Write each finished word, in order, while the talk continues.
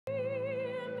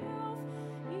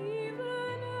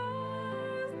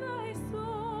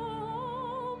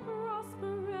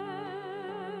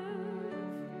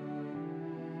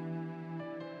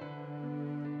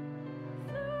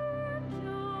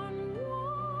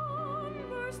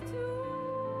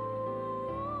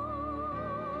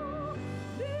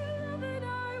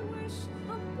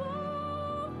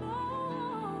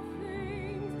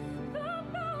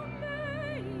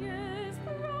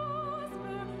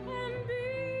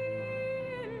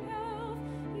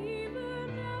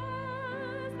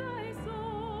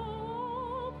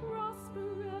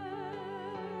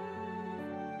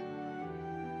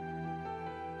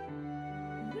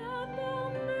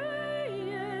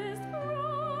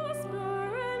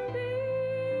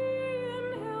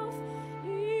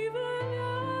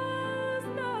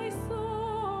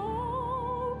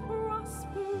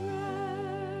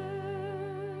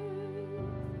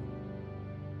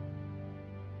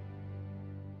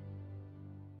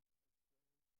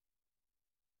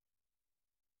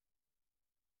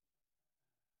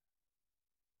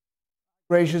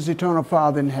Gracious eternal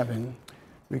Father in heaven,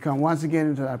 we come once again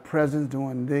into thy presence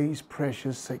during these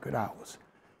precious sacred hours.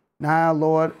 Now,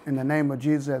 Lord, in the name of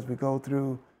Jesus, as we go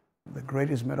through the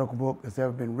greatest medical book that's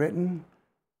ever been written,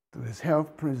 through this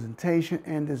health presentation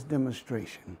and this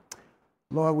demonstration,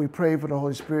 Lord, we pray for the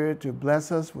Holy Spirit to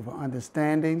bless us with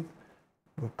understanding,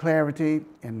 with clarity,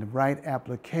 and the right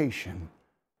application.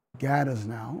 Guide us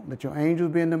now. Let your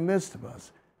angels be in the midst of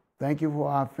us. Thank you for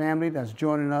our family that's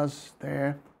joining us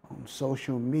there on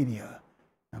social media.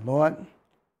 And Lord,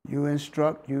 you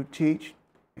instruct, you teach,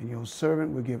 and your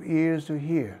servant will give ears to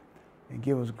hear and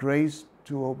give us grace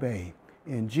to obey.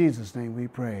 In Jesus' name we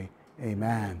pray.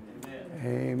 Amen. Amen.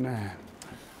 Amen.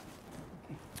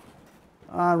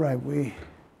 All right,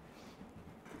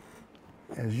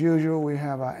 as usual, we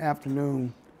have our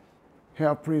afternoon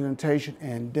health presentation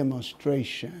and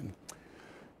demonstration.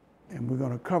 And we're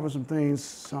going to cover some things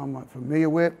some are familiar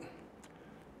with.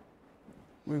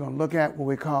 We're going to look at what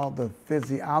we call the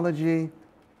physiology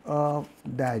of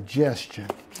digestion.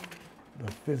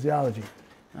 The physiology.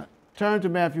 Now, turn to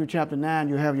Matthew chapter 9.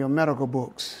 You have your medical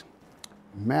books.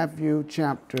 Matthew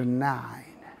chapter 9.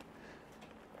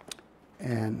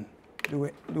 And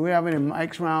do we have any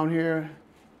mics around here?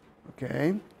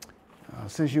 Okay.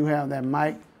 Since you have that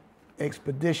mic,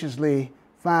 expeditiously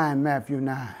find Matthew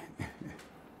 9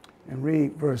 and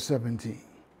read verse 17.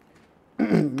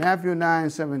 Matthew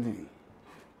 9:17.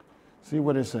 See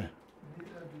what it says.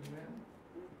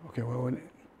 Okay, well,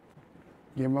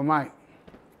 give him a mic.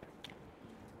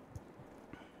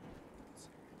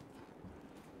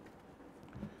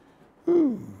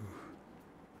 Ooh.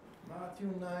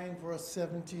 Matthew 9, verse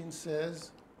 17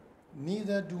 says,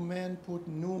 "Neither do men put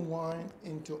new wine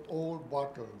into old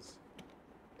bottles,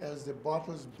 as the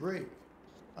bottles break,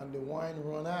 and the wine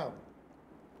run out,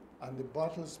 and the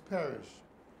bottles perish.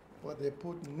 But they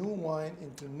put new wine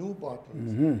into new bottles,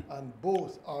 and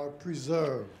both are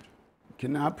preserved." You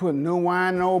cannot put new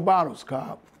wine in old bottles,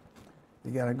 Cobb. You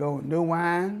got to go with new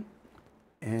wine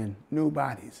and new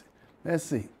bodies. Let's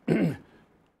see. Now,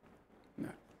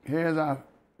 here's our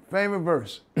favorite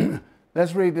verse.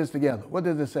 Let's read this together. What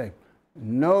does it say?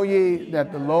 "Know ye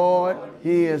that the Lord,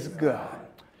 he is God.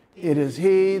 It is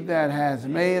he that has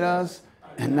made us,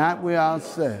 and not we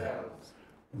ourselves.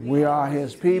 We are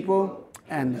his people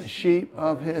and the sheep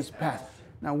of his pasture."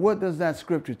 Now, what does that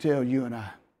scripture tell you and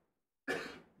I?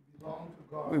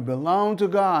 We belong to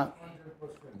God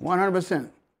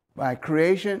 100% by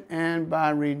creation and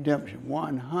by redemption,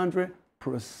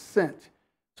 100%.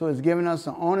 So it's giving us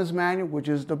the owner's manual, which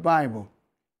is the Bible,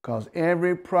 because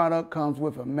every product comes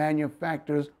with a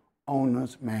manufacturer's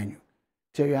owner's manual.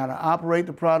 Tell you how to operate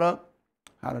the product,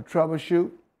 how to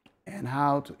troubleshoot, and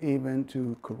how to even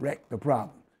to correct the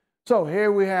problem. So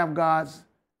here we have God's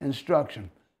instruction.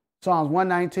 Psalms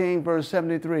 119, verse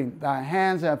 73. "Thy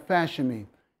hands have fashioned me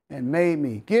and made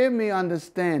me. Give me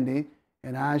understanding,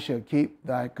 and I shall keep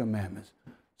thy commandments."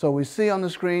 So we see on the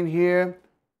screen here,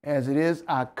 as it is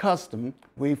our custom,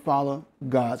 we follow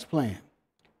God's plan.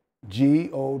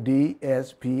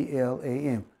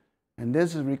 GODSPLAN. And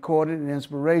this is recorded in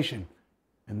inspiration.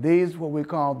 And these what we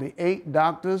call the 8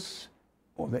 doctors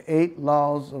or the 8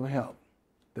 laws of health,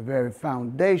 the very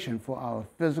foundation for our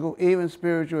physical, even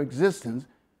spiritual existence,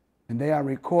 and they are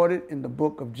recorded in the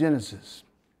book of Genesis.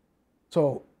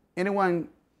 So anyone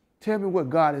tell me what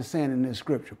God is saying in this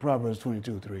scripture, Proverbs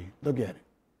 22:3. Look at it.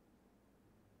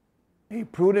 "A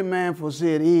prudent man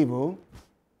foreseeth evil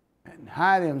and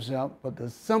hide himself, but the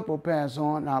simple pass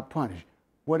on and are punished."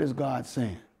 What is God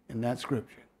saying in that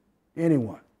scripture?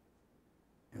 Anyone?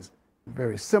 It's a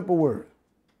very simple word.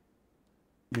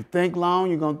 You think long,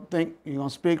 you're gonna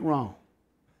speak wrong.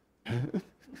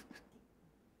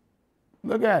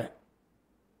 Look at it.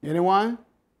 Anyone?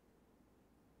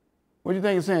 What do you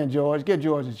think it's saying, George? Get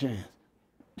George a chance.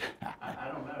 I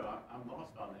don't know. I'm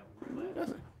lost on that.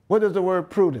 What does the word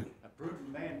prudent? A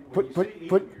prudent man. Put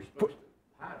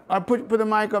the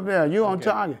mic up there. You on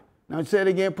target. Now say it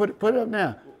again. Put it up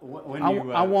now.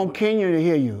 I want Kenya to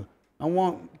hear you. I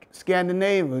want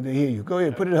Scandinavia to hear you. Go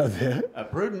ahead, put it up there. A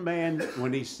prudent man,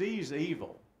 when he sees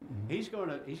evil, he's going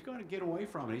to get away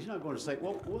from it. He's not going to say,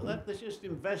 well let's just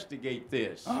investigate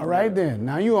this. All right then.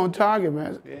 Now you on target,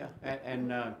 man. Yeah,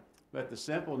 but the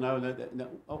simple know that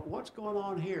what's going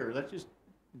on here? Let's just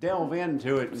delve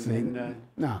into it.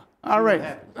 Now, all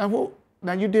right.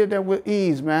 Now you did that with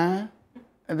ease, man.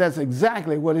 And that's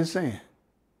exactly what it's saying.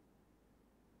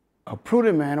 A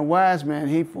prudent man, a wise man,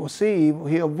 he foresee evil,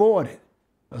 he avoid it.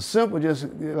 A simple, just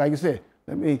like I said,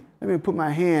 let me put my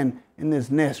hand in this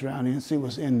nest around here and see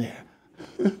what's in there.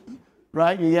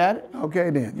 Right? You got it? Okay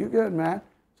then. You're good, man.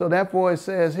 So therefore it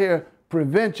says here,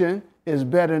 prevention is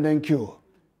better than cure.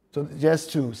 So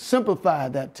just to simplify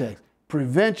that text,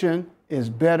 prevention is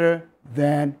better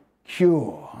than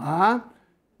cure. Huh?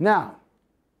 Now,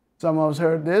 some of us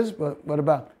heard this, but what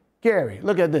about Gary?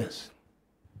 Look at this.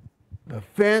 The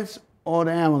fence or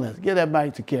the ambulance. Give that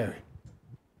mic to Carrie.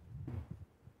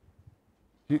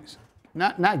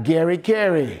 Not Gary,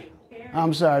 Carrie.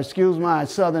 I'm sorry, excuse my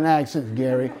southern accent,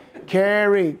 Gary.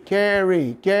 Carrie.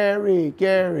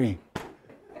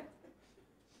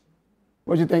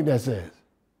 What do you think that says?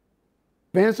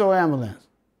 Fence or ambulance?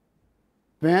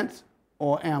 Fence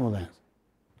or ambulance?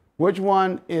 Which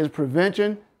one is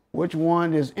prevention? Which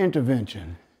one is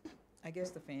intervention? I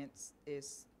guess the fence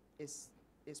is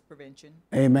prevention.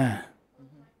 Amen.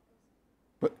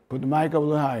 Put the mic up a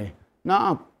little higher.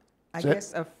 No. I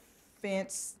guess a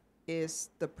fence is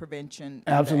the prevention.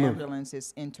 Absolutely. And the ambulance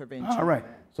is intervention. All right.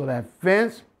 So that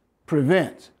fence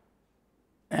prevents.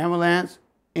 Ambulance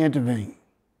intervene.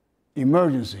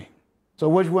 Emergency. So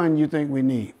which one do you think we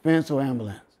need? Fence or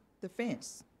ambulance? The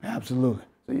fence. Absolutely.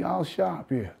 So y'all sharp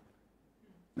here.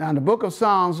 Now in the book of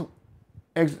Psalms,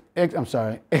 Exodus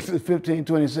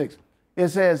 15:26, it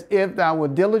says, if thou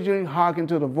wilt diligently hearken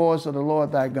to the voice of the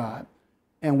Lord thy God,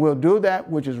 and will do that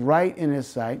which is right in his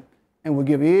sight, and will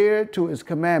give ear to his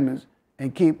commandments,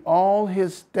 and keep all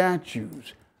his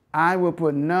statutes, I will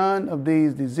put none of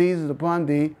these diseases upon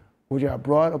thee, which are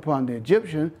brought upon the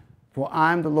Egyptians, for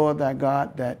I am the Lord thy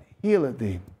God that healeth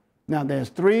thee. Now there's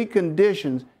three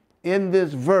conditions in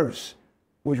this verse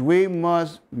which we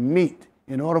must meet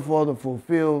in order for us to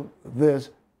fulfill this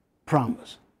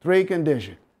promise. Three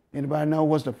conditions. Anybody know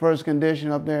what's the first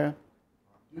condition up there?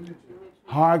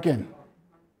 Hearken.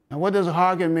 Now what does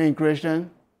hearken mean, Christian?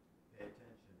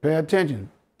 Pay attention.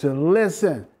 To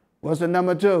listen. What's the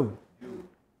number two?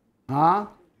 Huh?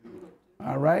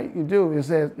 All right, you do. It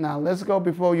says, now let's go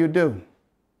before you do.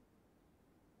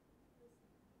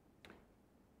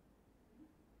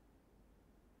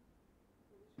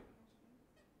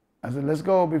 I said, let's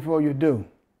go before you do.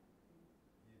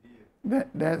 Now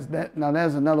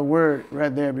there's another word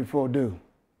right there before do.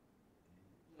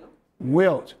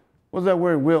 Wilt. What's that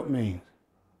word wilt mean?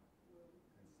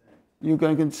 You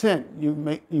can consent.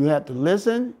 You have to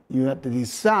listen. You have to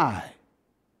decide.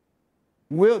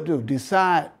 Will do.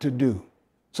 Decide to do.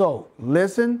 So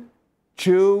listen,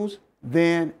 choose,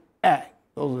 then act.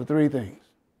 Those are the three things.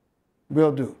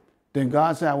 Will do. Then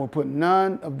God said, I will put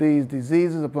none of these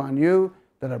diseases upon you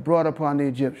that are brought upon the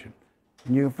Egyptians.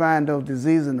 And you can find those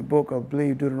diseases in the book of, I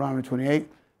believe, Deuteronomy 28.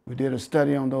 We did a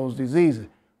study on those diseases.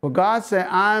 But God said,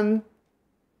 I'm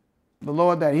the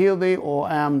Lord that healed thee, or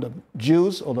I am the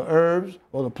juice or the herbs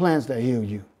or the plants that heal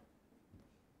you.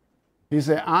 He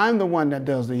said, I'm the one that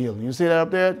does the healing. You see that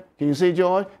up there? Can you see,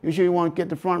 George? You sure you want to get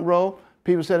the front row?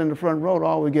 People sit in the front row to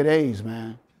always get A's,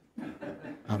 man.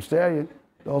 I'm telling you,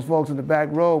 those folks in the back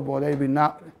row, boy, they be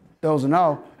not dozing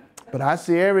off. But I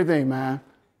see everything, man.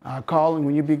 I call them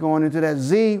when you be going into that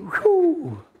Z.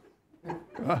 Whew.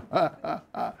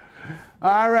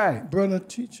 All right. Brother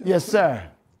teacher. Yes, sir.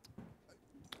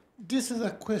 This is a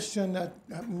question that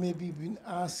maybe been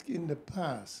asked in the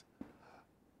past.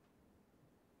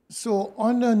 So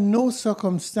under no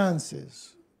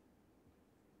circumstances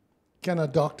can a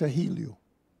doctor heal you.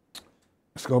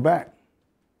 Let's go back.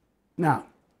 Now,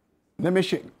 let me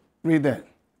read that.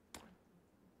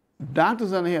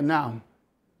 Doctors under here now,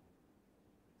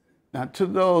 to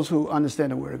those who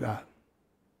understand the Word of God,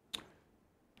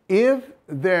 if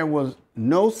there was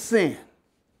no sin,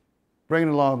 breaking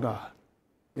the law of God,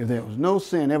 if there was no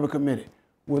sin ever committed,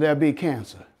 would there be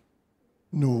cancer?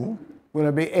 No. Would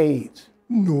there be AIDS?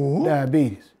 No.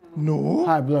 Diabetes? No.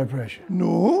 High blood pressure?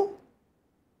 No.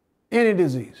 Any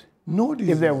disease? No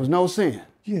disease. If there was no sin?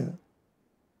 Yeah.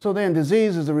 So then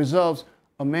disease is the result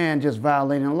of man just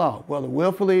violating the law, whether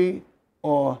willfully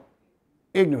or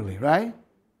ignorantly, right?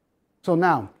 So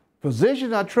now,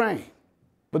 physicians are trained,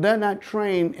 but they're not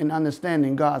trained in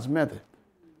understanding God's method.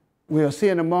 We'll see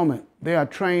in a moment, they are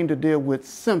trained to deal with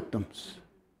symptoms.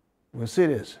 We'll see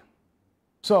this.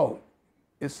 So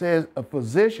it says a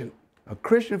physician, a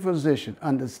Christian physician,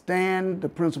 understand the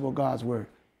principle of God's word.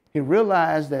 He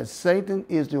realized that Satan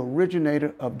is the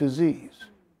originator of disease.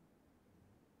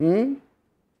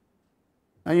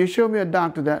 Now you show me a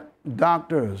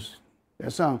doctors,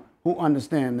 there's some who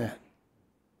understand that.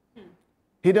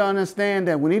 He don't understand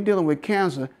that when he's dealing with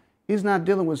cancer, he's not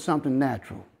dealing with something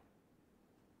natural.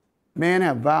 Men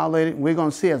have violated, and we're going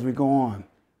to see as we go on.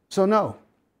 So no.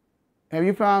 Have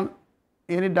you found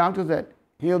any doctors that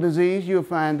heal disease? You'll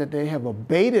find that they have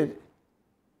abated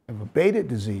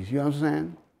disease. You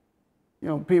understand? You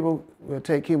know, people will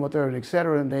take chemotherapy,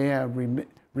 etc., and they have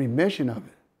remission of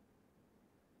it.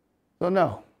 So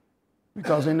no.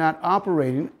 because they're not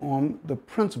operating on the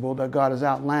principle that God has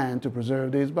outlined to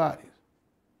preserve these bodies.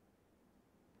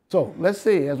 So let's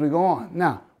see as we go on.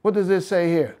 Now, what does this say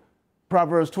here?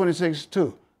 Proverbs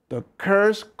 26:2. The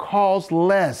curse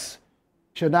causeless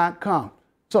shall not come.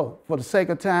 So, for the sake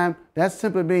of time, that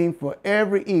simply means for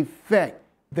every effect,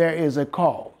 there is a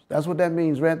cause. That's what that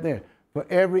means right there. For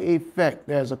every effect,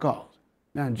 there's a cause.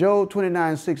 Now, Job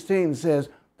 29:16 says,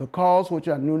 the cause which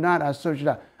I knew not, I searched it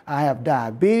out. I have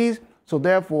diabetes, so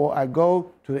therefore I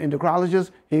go to the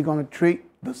endocrinologist. He's going to treat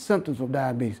the symptoms of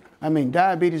diabetes. I mean,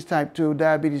 diabetes type 2,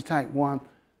 diabetes type 1.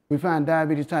 We find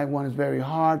diabetes type 1 is very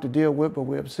hard to deal with, but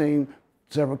we have seen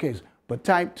several cases. But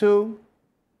type 2,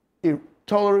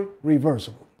 totally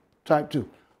reversible, type 2.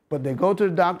 But they go to the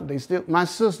doctor, they still, my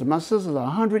sister's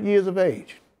 100 years of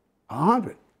age,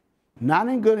 100. Not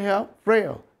in good health,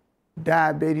 frail,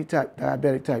 diabetic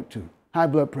type 2, high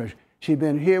blood pressure. She's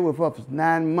been here with us for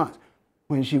 9 months.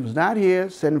 When she was not here,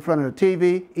 sitting in front of the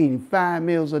TV, eating 5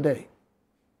 meals a day.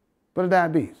 For the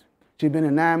diabetes. She's been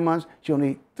in 9 months, she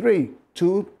only eat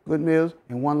 2 good meals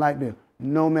and 1 light meal.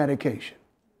 No medication.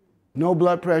 No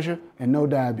blood pressure and no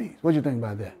diabetes. What do you think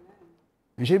about that?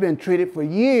 And she's been treated for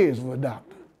years with a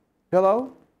doctor.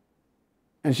 Hello?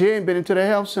 And she ain't been into the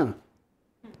health center.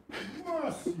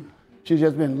 She's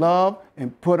just been loved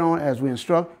and put on, as we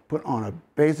instruct, put on a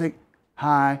basic,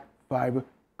 high fiber,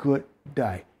 good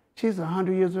diet. She's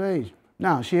 100 years of age.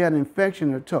 Now, she had an infection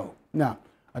in her toe. Now,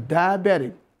 a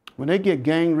diabetic, when they get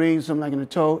gangrene, something like in the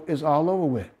toe, it's all over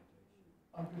with.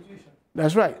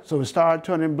 That's right. So it started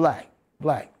turning black.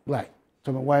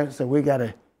 So my wife said, we got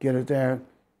to get it there.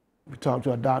 We talked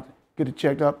to a doctor, get it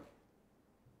checked up.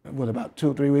 It was about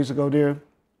 2 or 3 weeks ago, dear.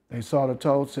 They saw the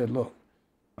toe, said, look,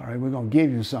 all right, we're going to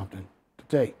give you something to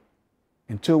take.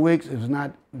 In 2 weeks, if it's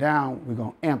not down, we're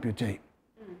going to amputate.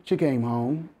 She came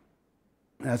home,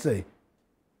 and I say,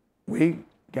 we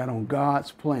got on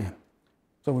God's plan.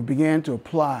 So we began to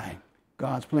apply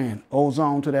God's plan.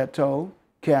 Ozone to that toe,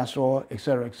 castor oil, et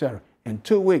cetera, et cetera. In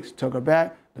 2 weeks, took her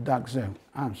back. The doctor said,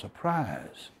 I'm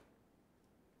surprised.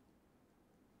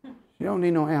 You don't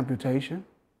need no amputation.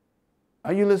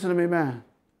 Are you listening to me, man?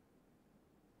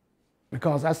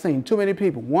 Because I've seen too many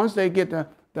people, once they get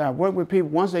I work with people,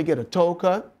 once they get a toe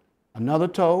cut, another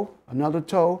toe,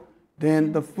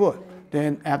 then the foot.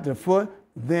 Then after the foot,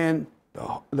 then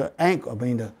the ankle,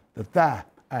 the thigh.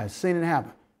 I've seen it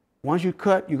happen. Once you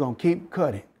cut, you're going to keep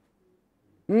cutting.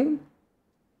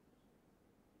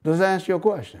 Does that answer your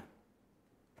question?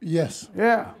 Yes.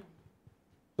 Yeah.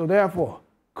 So therefore,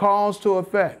 cause to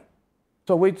effect.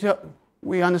 So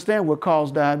we understand what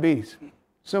caused diabetes.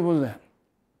 Simple as that.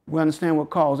 We understand what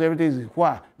caused everything.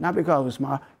 Why? Not because we're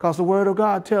smart, because the Word of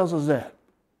God tells us that.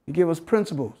 He gives us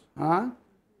principles.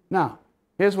 Now,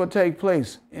 here's what takes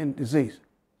place in disease.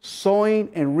 Sowing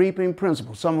and reaping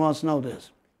principles. Some of us know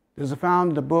this. This is found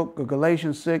in the book of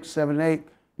Galatians 6, 7, and 8.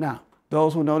 Now,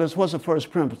 those who know this, what's the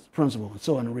first principle in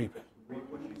sowing and reaping?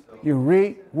 You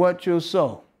reap what you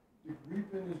sow. The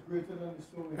reaping is greater than the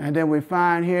sowing. And then we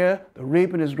find here, the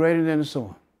reaping is greater than the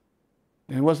sowing.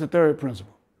 And what's the third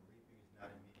principle?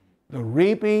 The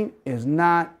reaping is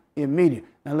not immediate.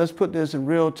 Now let's put this in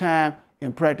real time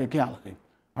in practicality.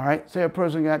 All right, say a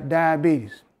person got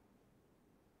diabetes.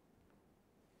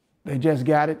 They just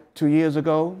got it 2 years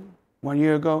ago, 1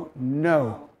 year ago.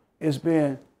 No, it's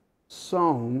been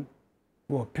sown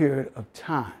for a period of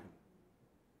time.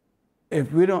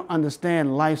 If we don't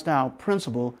understand lifestyle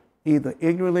principle, either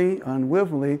ignorantly or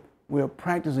unwillfully, we're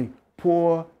practicing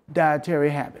poor dietary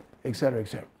habit, et cetera, et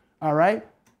cetera. All right?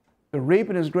 The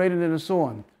reaping is greater than the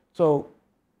sowing. So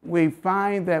we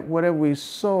find that whatever we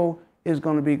sow is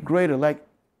going to be greater. Like,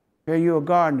 here you're a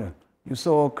gardener. You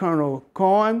sow a kernel of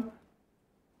corn,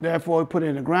 therefore you put it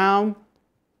in the ground.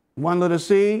 One little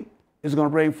seed is going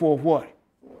to bring forth what?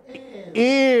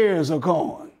 Ears of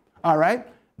corn. All right?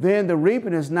 Then the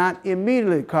reaping is not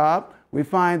immediately, Cobb. We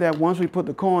find that once we put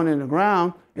the corn in the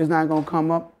ground, it's not going to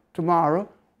come up tomorrow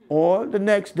or the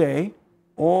next day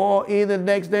or either the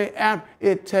next day after.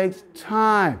 It takes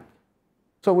time.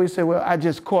 So we say, well, I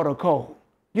just caught a cold.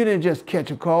 You didn't just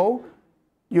catch a cold.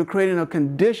 You're creating a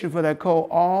condition for that cold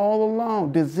all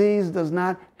along. Disease does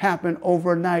not happen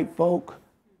overnight, folk.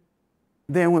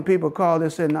 Then when people call, they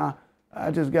say, nah,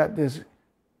 I just got this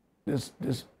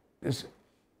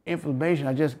inflammation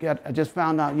I just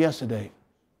found out yesterday.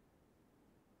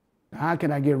 How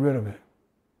can I get rid of it?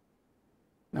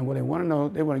 Now what they want to know,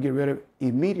 they want to get rid of it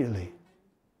immediately.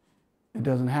 It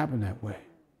doesn't happen that way.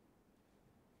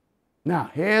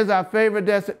 Now, here's our favorite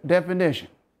definition.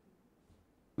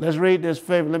 Let's read this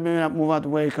favorite. Let me not move out the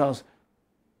way because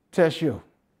test you.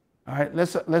 All right,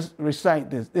 let's recite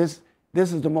this. This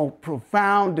This is the most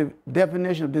profound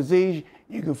definition of disease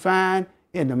you can find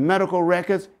in the medical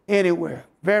records anywhere.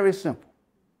 Very simple.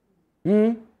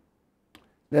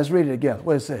 Let's read it together.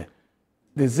 What it say?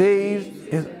 Disease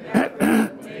is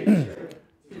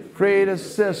free the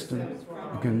system,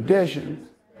 conditions.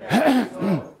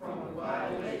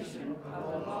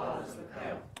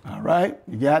 All right,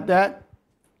 you got that?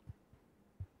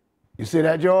 You see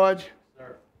that, George?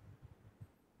 Sir.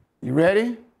 You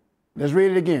ready? Let's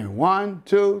read it again. 1,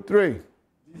 2, 3.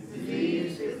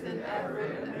 Disease is an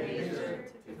effort of nature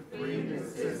to free the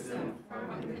system from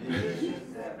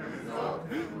conditions that result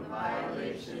from the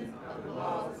violation of the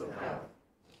laws of health.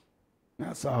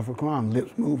 I saw for Kwame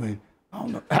lips moving. I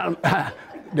don't know.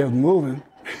 They was moving.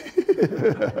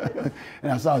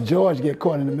 And I saw George get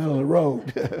caught in the middle of the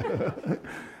road.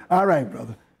 All right,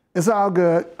 brother. It's all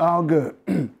good, all good.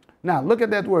 Now, look at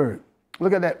that word.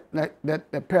 Look at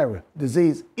that paragraph.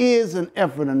 Disease is an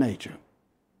effort of nature.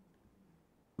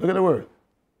 Look at the word.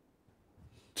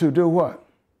 To do what?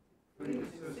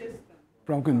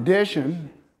 From condition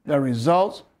that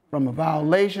results from a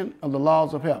violation of the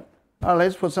laws of health. All right,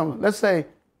 let's put something. Let's say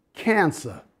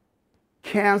cancer.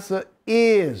 Cancer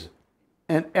is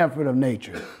an effort of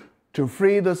nature to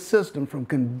free the system from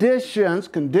conditions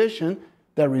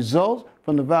that result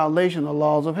from the violation of the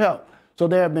laws of health. So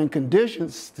there have been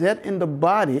conditions set in the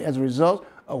body as a result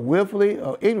of willfully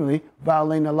or ignorantly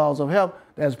violating the laws of health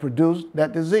that has produced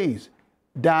that disease.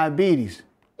 Diabetes,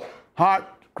 heart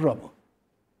trouble,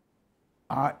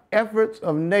 are efforts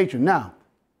of nature. Now,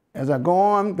 as I go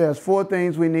on, there's 4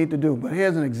 things we need to do, but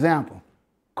here's an example.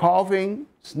 Coughing,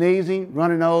 sneezing,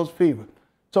 runny nose, fever.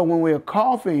 So when we are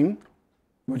coughing,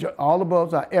 which are all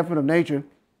above are effort of nature,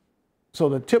 so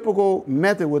the typical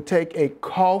method would take a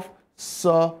cough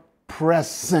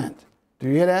suppressant. Do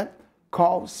you hear that?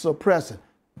 Cough suppressant.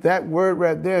 That word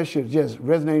right there should just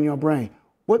resonate in your brain.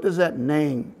 What does that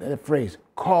name, that phrase?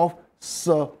 Cough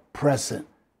suppressant.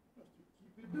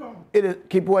 It is,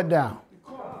 keep what down?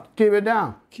 Keep it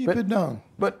down. Keep it down.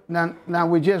 But now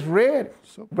we just read,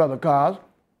 Brother Cos,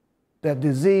 that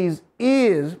disease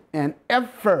is an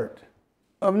effort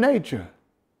of nature.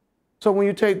 So when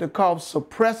you take the cough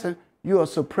suppressant, you are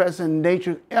suppressing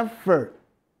nature's effort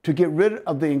to get rid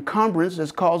of the encumbrance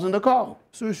that's causing the cough.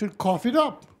 So you should cough it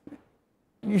up.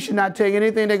 You should not take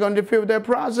anything that's going to interfere with that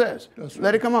process. That's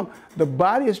Let it come up. The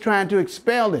body is trying to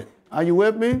expel it. Are you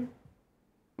with me?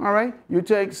 All right? You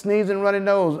take sneezing, runny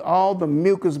nose, all the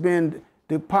mucus being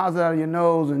deposited out of your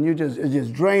nose, and it's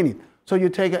just draining. So you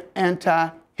take an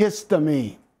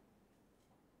antihistamine.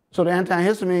 So the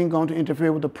antihistamine is going to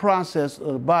interfere with the process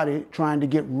of the body trying to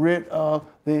get rid of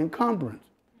the encumbrance.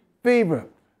 Fever.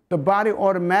 The body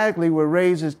automatically will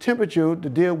raise its temperature to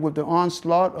deal with the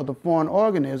onslaught of the foreign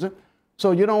organism.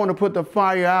 So you don't want to put the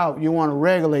fire out. You want to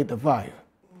regulate the fire.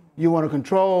 You want to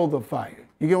control the fire.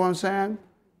 You get what I'm saying?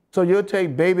 So you'll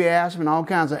take baby aspirin, all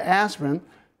kinds of aspirin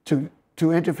to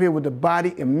interfere with the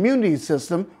body immunity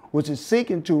system, which is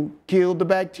seeking to kill the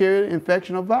bacteria,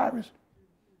 infection, or virus.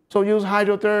 So use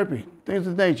hydrotherapy, things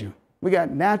of nature. We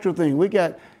got natural things.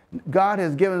 God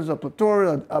has given us a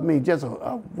plethora, just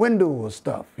a window of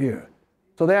stuff here.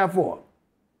 So therefore,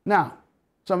 now,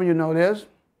 some of you know this.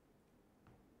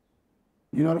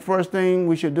 You know the first thing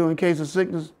we should do in case of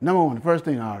sickness? Number 1, the first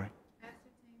thing, Ari.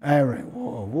 All right.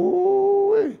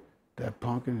 Whoa, that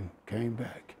pumpkin came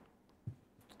back.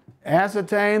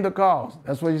 Ascertain the cause.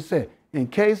 That's what you said. In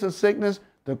case of sickness,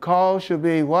 the cause should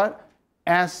be what?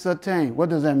 Ascertain. What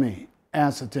does that mean?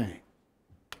 Ascertain.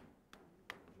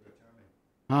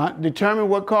 Determine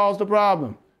what caused the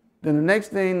problem. Then the next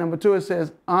thing, number 2, it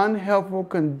says unhealthful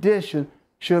condition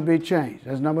should be changed.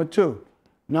 That's number 2.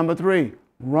 Number 3,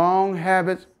 wrong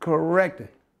habits corrected.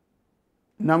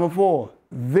 Number 4,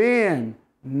 then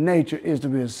nature is to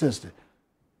be assisted.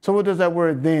 So what does that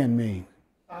word then mean?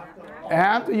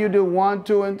 After you do 1,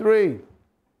 2, and 3,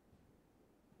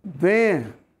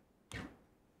 then.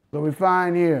 So we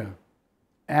find here,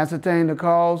 ascertain the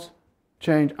cause,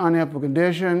 change unhealthful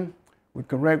condition, we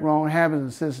correct wrong habits,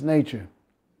 assist nature.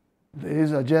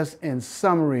 These are just in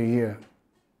summary here.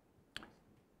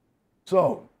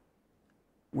 So,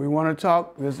 we want to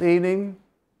talk this evening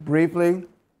briefly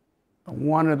on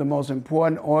one of the most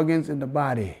important organs in the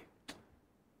body,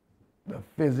 the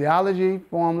physiology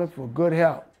formula for good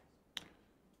health,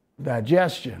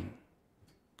 digestion,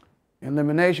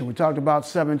 elimination. We talked about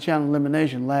 7-channel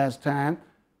elimination last time.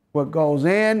 What goes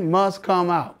in must come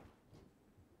out.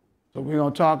 So we're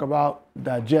going to talk about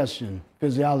digestion,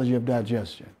 physiology of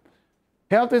digestion.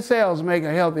 Healthy cells make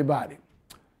a healthy body.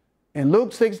 In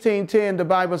Luke 16:10, the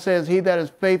Bible says, he that is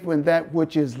faithful in that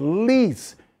which is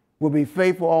least will be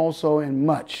faithful also in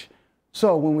much.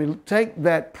 So when we take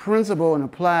that principle and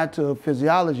apply it to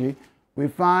physiology, we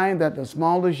find that the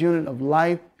smallest unit of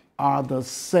life are the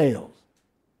cells.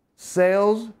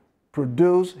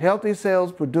 Healthy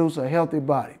cells produce a healthy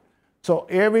body. So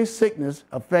every sickness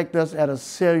affects us at a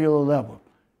cellular level.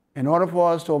 In order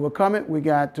for us to overcome it, we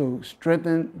got to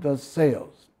strengthen the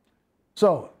cells.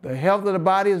 So the health of the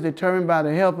body is determined by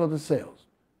the health of the cells.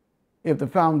 If the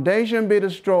foundation be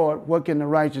destroyed, what can the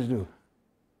righteous do?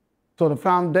 So the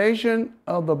foundation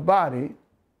of the body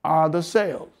are the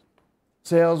cells.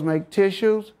 Cells make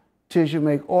tissues, tissue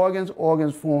make organs,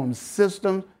 organs form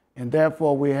systems, and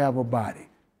therefore we have a body.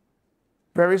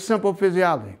 Very simple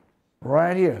physiology.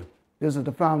 Right here. This is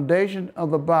the foundation of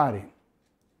the body.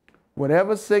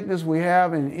 Whatever sickness we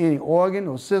have in any organ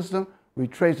or system, we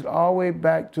trace it all the way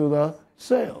back to the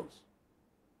cells.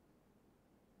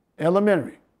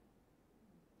 Elementary.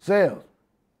 Cells.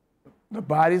 The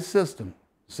body's system.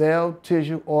 Cell,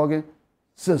 tissue, organ,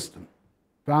 system.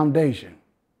 Foundation.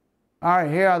 All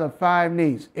right, here are the 5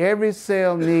 needs. Every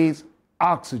cell needs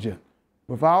oxygen.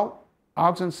 Without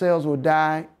oxygen, cells will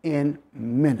die in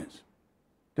minutes.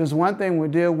 There's one thing we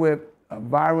deal with a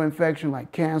viral infection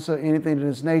like cancer, anything of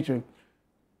this nature.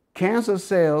 Cancer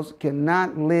cells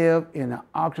cannot live in an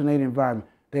oxygenated environment.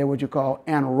 They're what you call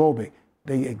anaerobic.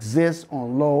 They exist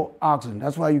on low oxygen.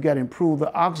 That's why you got to improve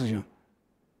the oxygen.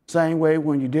 Same way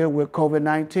when you deal with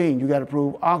COVID-19, you got to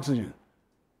improve oxygen.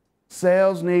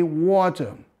 Cells need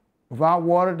water. Without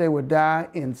water, they would die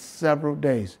in several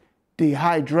days.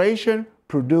 Dehydration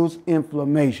produces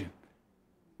inflammation.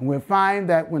 And we find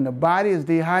that when the body is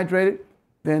dehydrated,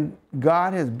 then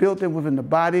God has built in within the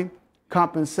body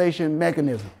compensation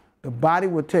mechanism. The body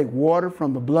will take water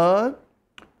from the blood,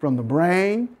 from the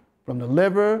brain, from the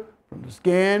liver, from the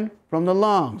skin, from the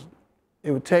lungs.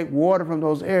 It would take water from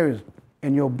those areas.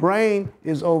 And your brain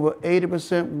is over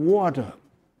 80% water.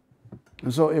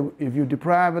 And so if you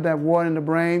deprive of that water in the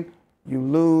brain, you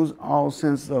lose all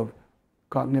sense of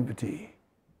cognitivity.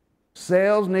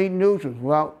 Cells need nutrients.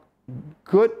 Without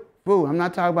good food, I'm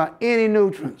not talking about any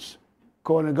nutrients,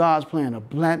 according to God's plan, a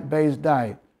plant-based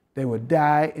diet, they would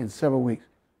die in several weeks.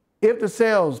 If the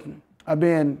cells are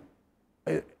being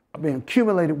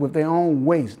accumulated with their own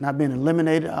waste, not being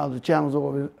eliminated out of the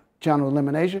channel of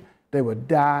elimination, they would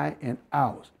die in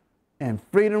hours. And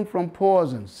freedom from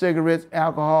poison, cigarettes,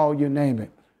 alcohol, you name it,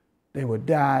 they would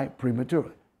die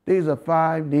prematurely. These are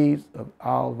 5 needs of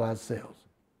all of our cells.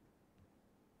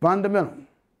 Fundamental,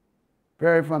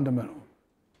 very fundamental.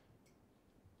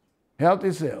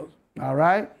 Healthy cells, all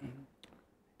right?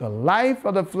 The life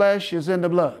of the flesh is in the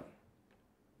blood.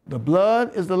 The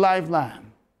blood is the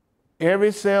lifeline.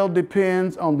 Every cell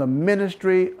depends on the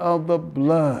ministry of the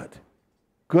blood.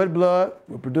 Good blood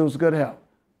will produce good health.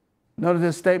 Notice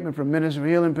this statement from Ministry of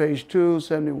Healing, page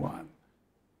 271.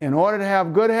 In order to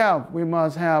have good health, we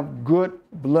must have good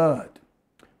blood.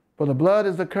 For the blood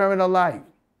is the current of life.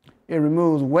 It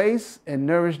removes waste and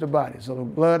nourishes the body. So the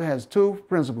blood has 2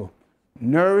 principles,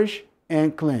 nourish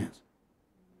and cleanse.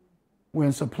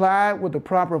 When supplied with the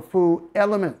proper food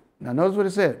element, now notice what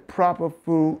it said, proper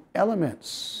food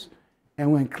elements.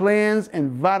 And when cleansed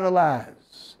and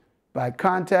vitalized by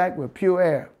contact with pure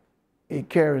air, it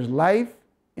carries life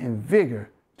and vigor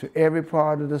to every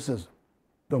part of the system.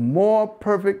 The more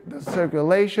perfect the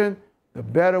circulation, the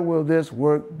better will this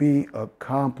work be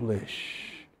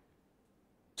accomplished.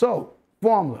 So,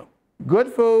 formula, good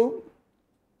food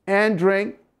and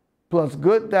drink, plus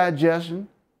good digestion,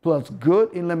 plus good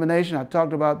elimination. I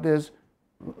talked about this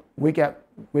week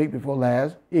before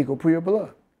last, equal pure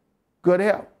blood. Good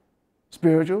health,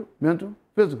 spiritual, mental,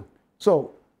 physical.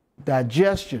 So,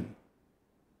 digestion,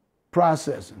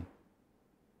 processing,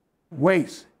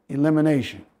 waste,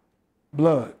 elimination,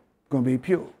 blood, going to be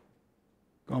pure.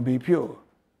 Going to be pure.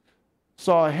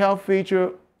 Saw a health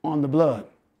feature on the blood.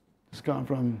 It's come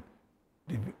from,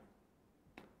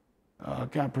 I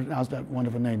can't pronounce that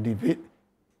wonderful name,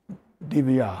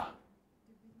 DVR.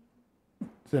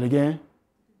 Say it again?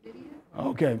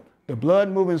 Okay. The blood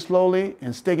moving slowly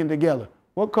and sticking together.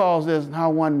 What caused this and how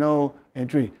one know and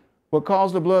treat? What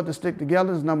caused the blood to stick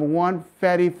together is number 1,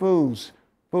 fatty foods.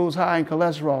 Foods high in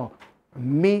cholesterol,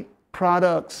 meat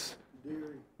products,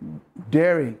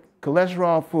 dairy,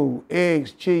 cholesterol food,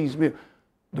 eggs, cheese, milk.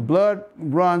 The blood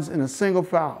runs in a single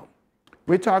file.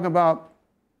 We're talking about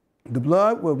the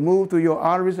blood will move through your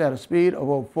arteries at a speed of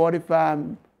over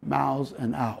 45 miles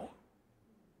an hour.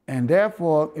 And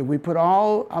therefore, if we put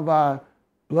all of our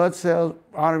blood cells,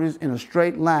 arteries in a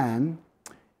straight line,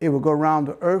 it will go around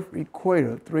the Earth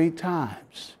equator 3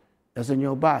 times. That's in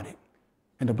your body.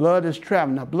 And the blood is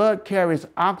traveling. Now, blood carries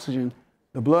oxygen.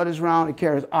 The blood is round. It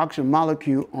carries oxygen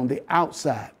molecule on the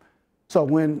outside. So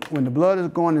when the blood is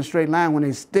going in a straight line, when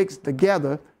it sticks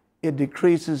together, it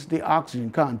decreases the oxygen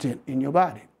content in your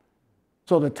body.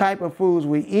 So the type of foods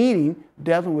we're eating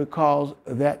definitely would cause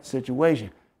that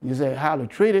situation. You say how to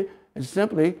treat it is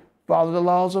simply follow the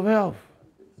laws of health.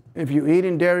 If you're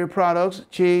eating dairy products,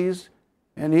 cheese,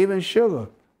 and even sugar,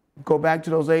 go back to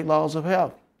those 8 laws of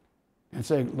health and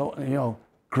say, Lord,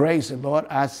 grace, and Lord,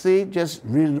 I see, just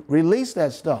release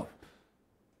that stuff.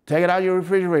 Take it out of your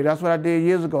refrigerator. That's what I did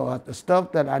years ago. The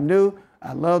stuff that I knew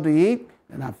I loved to eat,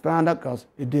 and I found out because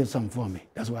it did something for me.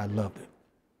 That's why I loved it.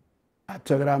 I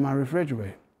took it out of my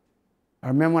refrigerator. I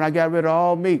remember when I got rid of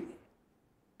all meat,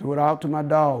 threw it out to my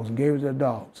dogs and gave it to the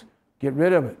dogs. Get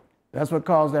rid of it. That's what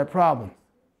caused that problem.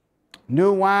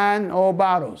 New wine, old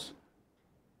bottles.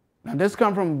 Now this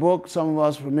comes from a book some of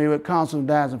us are familiar with, Counsel on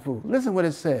Diets and Food. Listen what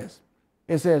it says.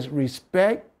 It says,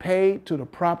 respect paid to the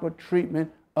proper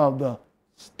treatment of the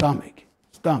stomach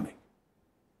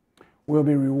will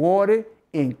be rewarded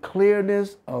in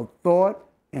clearness of thought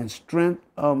and strength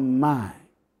of mind.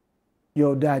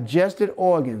 Your digestive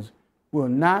organs will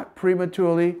not be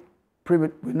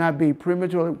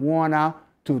prematurely worn out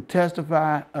to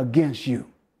testify against you.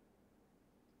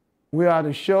 We are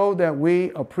to show that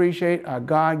we appreciate our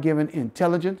God-given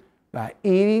intelligence by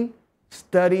eating,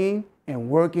 studying, and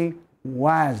working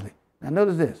wisely. Now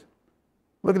notice this.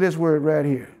 Look at this word right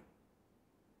here.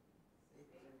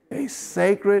 A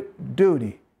sacred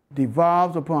duty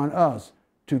devolves upon us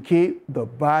to keep the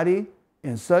body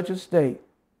in such a state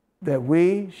that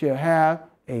we shall have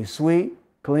a sweet,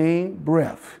 clean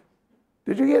breath.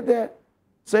 Did you get that?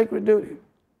 Sacred duty.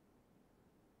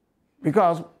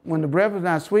 Because when the breath is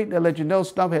not sweet, they'll let you know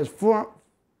stuff has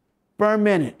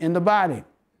fermented in the body.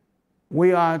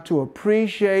 We are to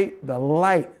appreciate the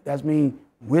light, that means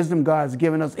wisdom God has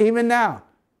given us even now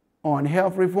on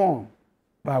health reform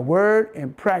by word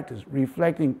and practice,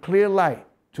 reflecting clear light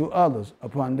to others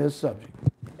upon this subject.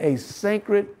 A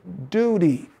sacred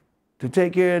duty to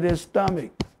take care of this stomach.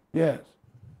 Yes.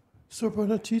 So,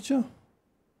 brother teacher,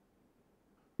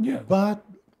 Yes.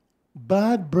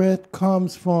 bad breath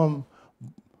comes from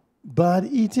bad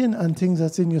eating and things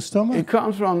that's in your stomach? It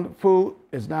comes from food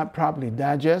that's not properly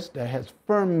digested, that has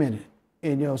fermented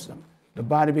in your stomach. The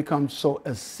body becomes so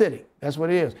acidic. That's what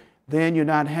it is. Then you're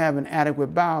not having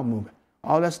adequate bowel movement.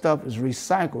 All that stuff is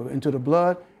recycled into the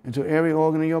blood, into every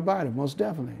organ in your body, most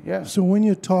definitely, yeah. So when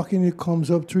you're talking, it comes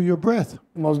up through your breath?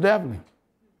 Most definitely.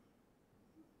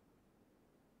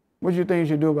 What do you think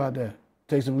you should do about that?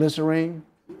 Take some Listerine?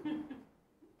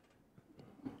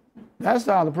 That's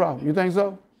not the problem. You think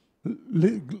so?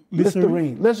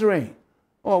 Listerine.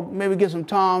 Or maybe get some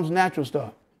Tom's natural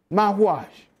stuff. Mouthwash.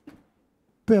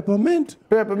 Peppermint?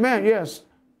 Peppermint, yes.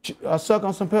 Suck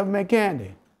on some peppermint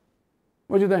candy.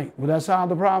 What do you think? Will that solve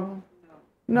the problem?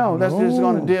 No, that's just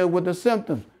going to deal with the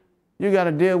symptoms. You got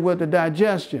to deal with the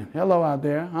digestion. Hello out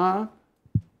there, huh?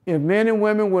 If men and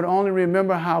women would only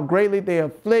remember how greatly they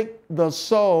afflict the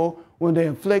soul when they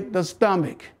afflict the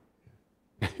stomach.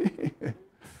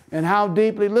 And how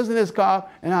deeply, listen to this, Carl,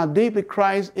 and how deeply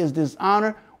Christ is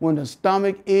dishonored when the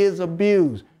stomach is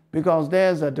abused, because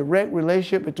there's a direct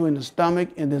relationship between the stomach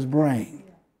and this brain.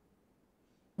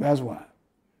 That's why.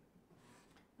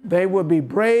 They would be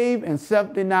brave and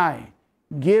self-denying,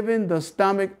 giving the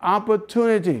stomach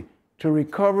opportunity to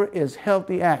recover its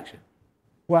healthy action.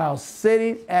 While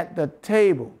sitting at the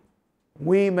table,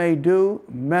 we may do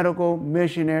medical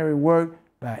missionary work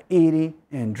by eating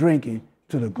and drinking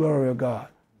to the glory of God.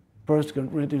 1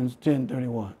 Corinthians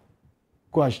 10:31.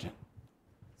 Question.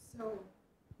 So,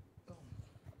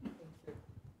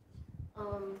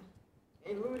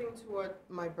 alluding to what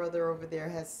my brother over there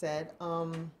has said,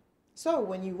 so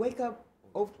when you wake up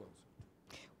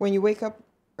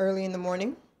early in the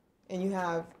morning and you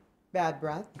have bad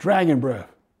breath, Dragon breath.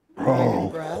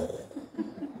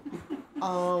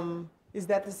 is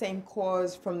that the same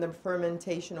cause from the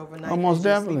fermentation overnight? Almost as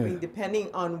you're definitely. sleeping, depending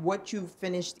on what you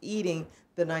finished eating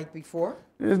the night before?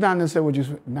 It's not necessarily what you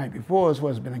the night before, it's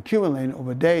what's been accumulating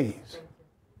over days.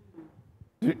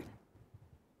 The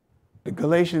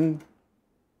Galatian,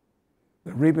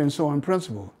 the reaping and sowing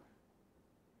principle.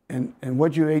 And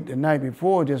what you ate the night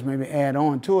before just maybe add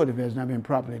on to it if it's not been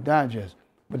properly digested.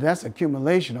 But that's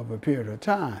accumulation over a period of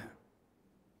time.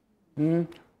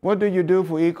 What do you do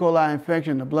for E. coli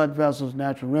infection in the blood vessels,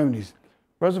 natural remedies?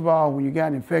 First of all, when you got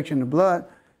an infection in the blood,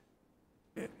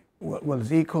 whether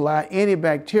it's E. coli, any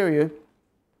bacteria,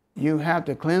 you have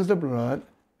to cleanse the blood.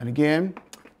 And again,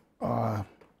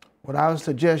 what I would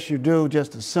suggest you do,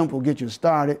 just to simple get you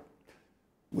started,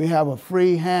 we have a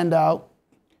free handout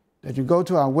that you go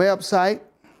to our website,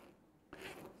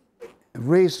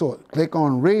 resource, click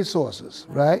on resources,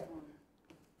 right?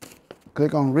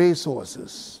 Click on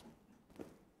resources.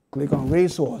 Click on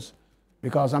resource,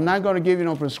 because I'm not going to give you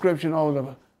no prescription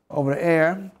over the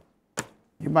air.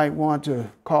 You might want to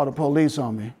call the police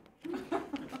on me.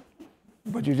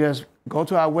 But you just go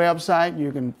to our website.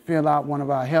 You can fill out one of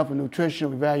our health and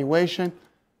nutritional evaluation,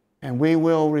 and we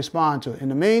will respond to it. In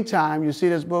the meantime, you see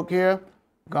this book here,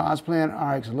 God's Plan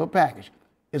RX, a little package.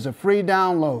 It's a free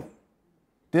download.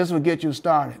 This will get you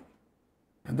started.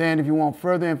 And then if you want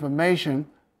further information,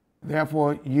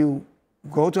 therefore, you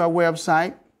go to our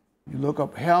website, you look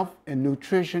up health and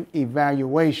nutrition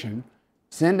evaluation,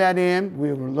 send that in,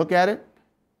 we will look at it,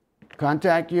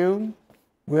 contact you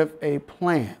with a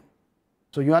plan.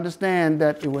 So you understand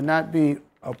that it would not be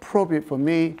appropriate for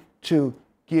me to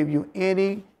give you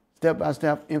any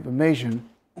step-by-step information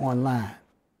online.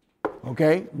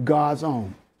 Okay? God's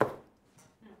own.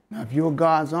 Now, if you're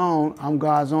God's own, I'm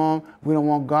God's own. We don't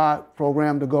want God's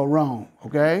program to go wrong.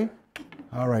 Okay?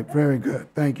 All right, very good.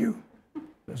 Thank you.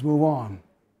 Let's move on.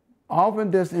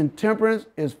 Often this intemperance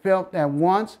is felt at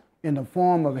once in the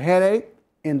form of headache,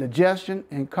 indigestion,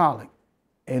 and colic.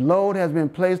 A load has been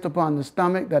placed upon the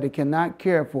stomach that it cannot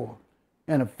care for,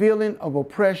 and a feeling of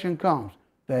oppression comes.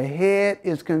 The head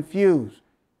is confused.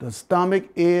 The stomach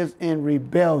is in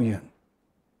rebellion.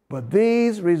 But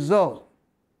these results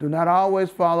do not always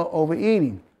follow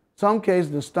overeating. Some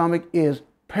cases, the stomach is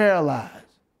paralyzed.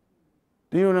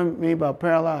 Do you know what I mean by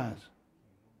paralyzed?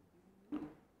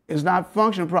 It's not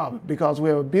function problem because we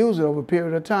have abused it over a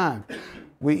period of time.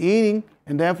 We're eating,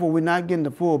 and therefore we're not getting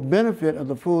the full benefit of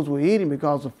the foods we're eating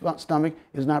because the stomach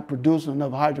is not producing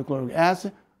enough hydrochloric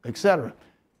acid, etc.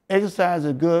 Exercise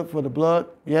is good for the blood.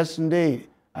 Yes, indeed.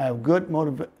 I have good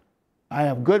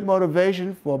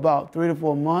motivation for about 3 to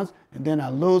 4 months, and then I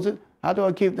lose it. How do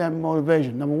I keep that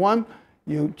motivation? Number one,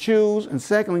 you choose, and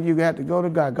secondly, you have to go to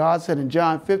God. God said in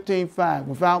John 15:5,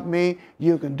 without me,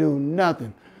 you can do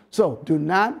nothing. So do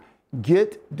not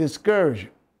get discouraged.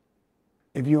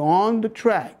 If you're on the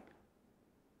track,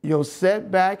 your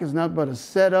setback is nothing but a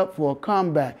setup for a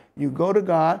comeback. You go to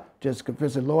God, just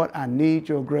confess it, Lord, I need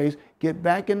your grace. Get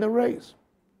back in the race.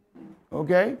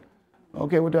 Okay?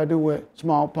 Okay, what do I do with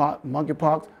smallpox,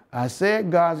 monkeypox? I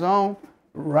said God's own.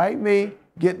 Write me,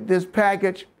 get this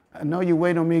package. I know you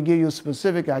wait on me to give you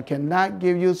specific. I cannot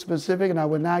give you specific, and I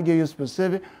will not give you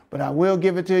specific, but I will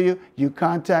give it to you. You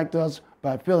contact us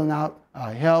by filling out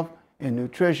our health and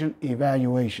nutrition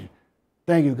evaluation.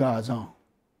 Thank you, God's own.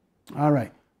 All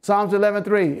right. Psalms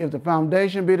 11:3. If the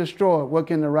foundation be destroyed, what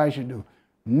can the righteous do?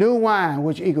 New wine,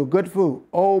 which equal good food.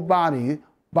 Old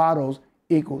bottles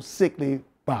equal sickly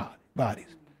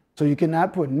bodies. So you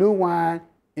cannot put new wine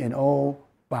in old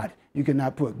bodies. You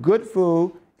cannot put good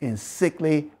food in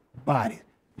sickly bodies.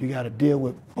 You got to deal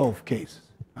with both cases.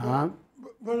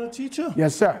 Brother teacher?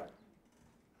 Yes, sir.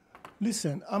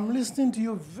 Listen, I'm listening to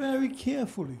you very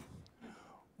carefully.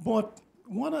 But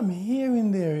what I'm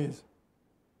hearing there is,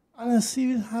 and I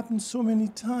see it happen so many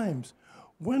times,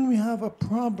 when we have a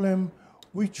problem,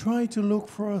 we try to look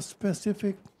for a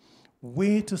specific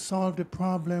way to solve the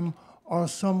problem or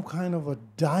some kind of a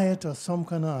diet or some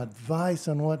kind of advice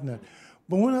and whatnot.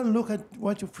 But when I look at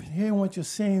what you're hearing, what you're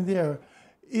saying there,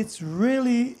 it's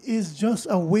really is just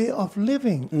a way of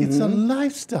living. Mm-hmm. It's a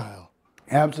lifestyle.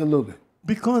 Absolutely.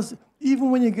 Because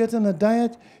even when you get on a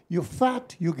diet, you're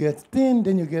fat, you get thin,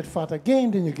 then you get fat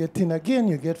again, then you get thin again,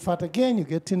 you get fat again, you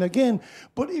get thin again.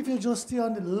 But if you just stay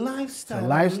on the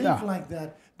lifestyle, and live like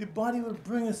that, the body will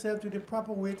bring itself to the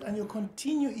proper weight and you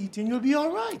continue eating, you'll be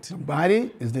all right. The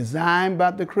body is designed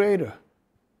by the Creator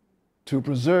to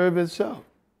preserve itself.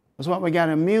 That's why we got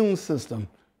an immune system.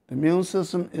 The immune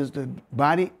system is the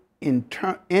body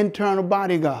internal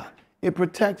bodyguard. It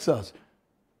protects us.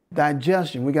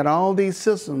 Digestion, we got all these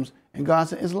systems, and God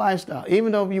said it's lifestyle.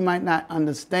 Even though you might not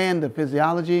understand the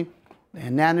physiology, the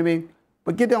anatomy,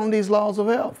 but get on these laws of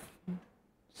health.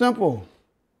 Simple.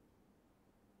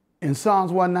 In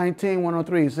Psalms 119,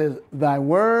 103, it says, thy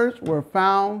words were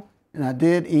found, and I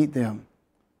did eat them.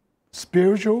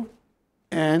 Spiritual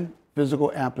and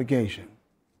physical application.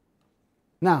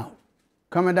 Now,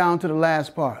 coming down to the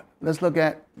last part, let's look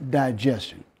at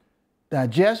digestion.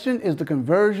 Digestion is the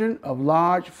conversion of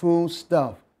large food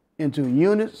stuff into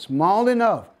units small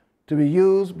enough to be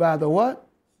used by the what?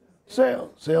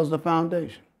 Cells. Cells are the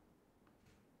foundation.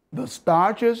 The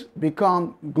starches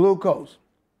become glucose.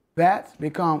 Fats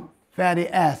become fatty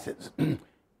acids.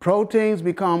 Proteins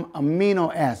become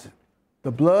amino acids.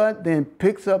 The blood then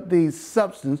picks up these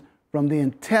substances from the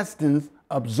intestines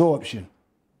absorption.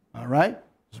 All right?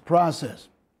 It's a process.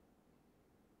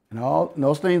 And all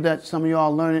those things that some of you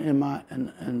all learning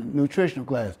in nutritional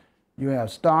class. You have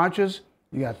starches,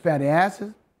 you got fatty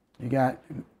acids, you got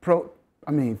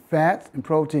fats and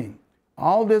protein.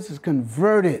 All this is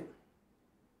converted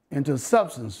into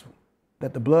substance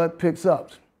that the blood picks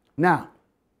up. Now,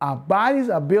 our bodies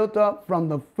are built up from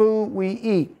the food we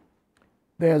eat.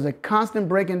 There's a constant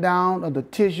breaking down of the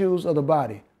tissues of the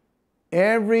body.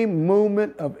 Every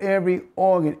movement of every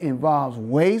organ involves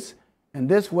waste, and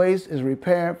this waste is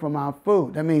repaired from our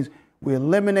food. That means we're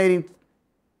eliminating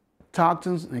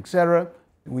toxins, etc.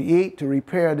 we eat to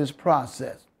repair this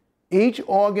process. Each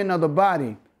organ of the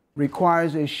body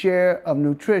requires a share of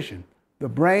nutrition. The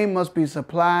brain must be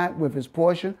supplied with its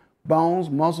portion, bones,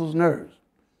 muscles, nerves.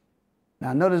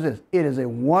 Now notice this, it is a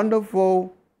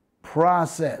wonderful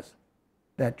process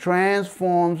that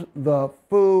transforms the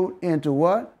food into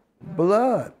what?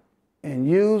 Blood. And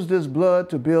use this blood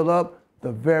to build up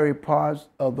the very parts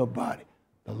of the body.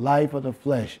 The life of the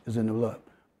flesh is in the blood.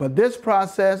 But this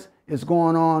process is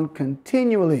going on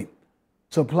continually,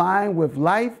 supplying with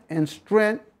life and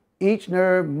strength each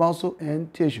nerve, muscle,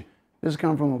 and tissue. This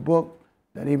comes from a book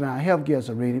that even our health guests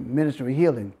are reading, Ministry of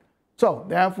Healing. So,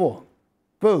 therefore,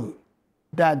 food,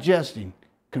 digesting,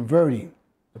 converting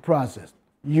the process.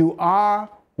 You are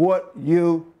what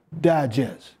you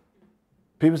digest.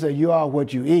 People say you are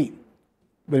what you eat,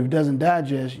 but if it doesn't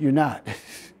digest, you're not.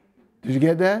 Did you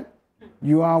get that?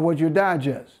 You are what you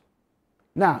digest.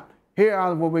 Now, here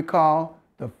are what we call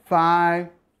the 5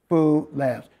 food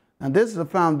labs. Now, this is the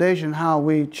foundation how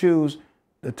we choose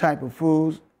the type of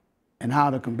foods and how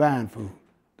to combine food.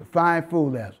 The 5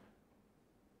 food labs.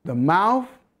 The mouth,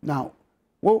 now,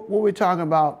 what we're talking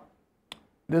about,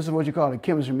 this is what you call the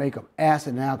chemistry makeup,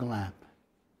 acid and alkaline.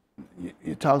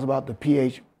 It talks about the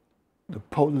pH, the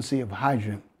potency of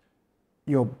hydrogen.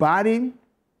 Your body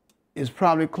is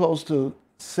probably close to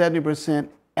 70%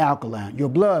 alkaline. Your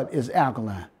blood is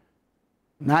alkaline,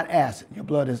 not acid. Your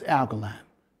blood is alkaline.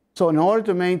 So in order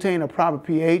to maintain a proper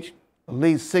pH, at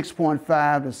least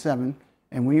 6.5 to 7,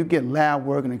 and when you get lab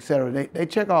work and et cetera, they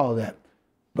check all of that.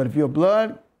 But if your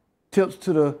blood tilts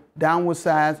to the downward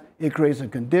sides, it creates a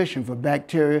condition for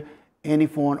bacteria, any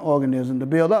foreign organism to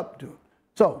build up to.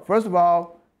 So first of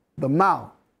all, the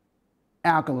mouth,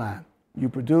 alkaline. You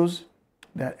produce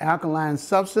that alkaline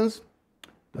substance.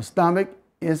 The stomach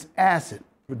is acid,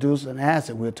 produce an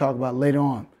acid we'll talk about later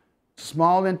on.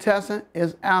 Small intestine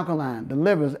is alkaline. The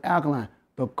liver is alkaline.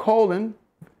 The colon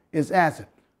is acid.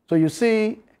 So you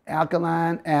see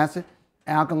alkaline, acid,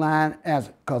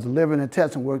 because the liver and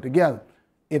intestine work together.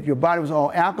 If your body was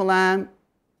all alkaline,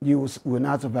 you would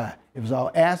not survive. If it's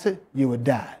all acid, you would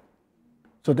die.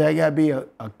 So there got to be a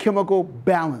chemical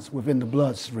balance within the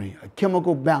bloodstream, a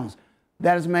chemical balance.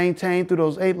 That is maintained through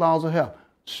those 8 laws of health.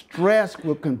 Stress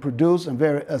can produce a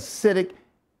very acidic,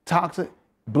 toxic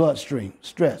bloodstream.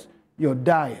 Stress, your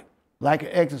diet, lack of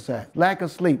exercise, lack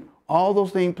of sleep, all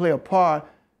those things play a part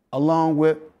along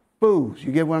with foods.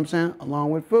 You get what I'm saying?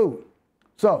 Along with food.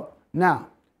 So now,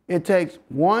 it takes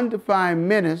 1 to 5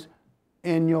 minutes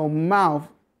in your mouth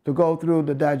to go through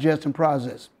the digestion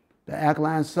process. The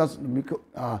alkaline substance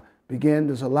begin,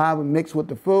 the saliva mixed with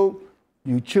the food.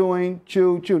 You chewing,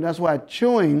 chew. That's why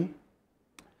chewing,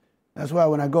 that's why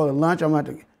when I go to lunch, I'm going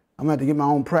to have to get my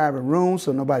own private room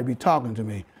so nobody be talking to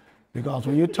me. Because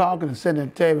when you're talking and sitting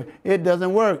at the table, it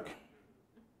doesn't work,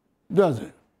 does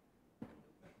it?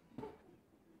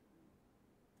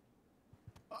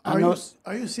 Are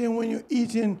you saying when you're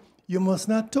eating, you must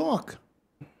not talk?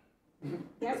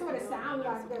 That's what it sounds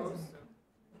like.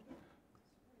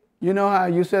 You know how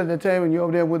you sit at the table and you're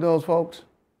over there with those folks?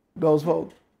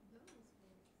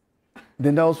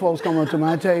 Then those folks come up to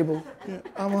my table. Yeah,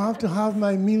 I'm going to have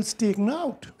my meals taken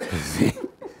out.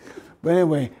 But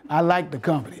anyway, I like the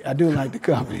company. I do like the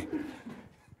company.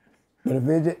 But if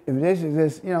this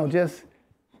is just, just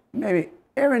maybe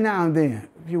every now and then,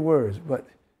 a few words, but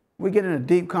we get in a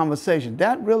deep conversation.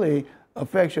 That really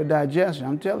affects your digestion,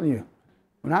 I'm telling you.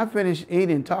 When I finish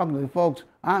eating and talking to the folks,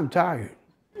 I'm tired.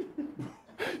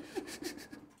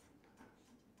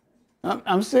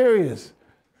 I'm serious.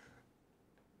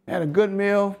 Had a good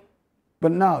meal,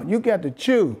 but no, you got to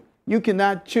chew. You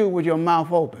cannot chew with your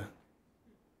mouth open.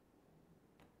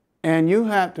 And you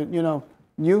have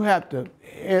to,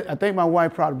 I think my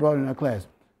wife probably brought it in her class.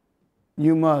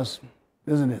 You must,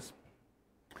 listen to this.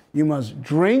 You must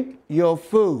drink your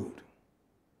food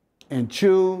and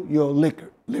chew your liquor.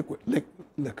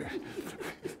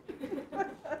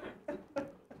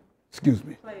 Excuse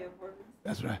me.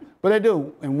 That's right. But they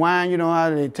do. And wine, you know how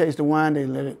they taste the wine, they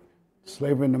let it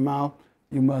flavor in the mouth.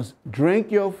 You must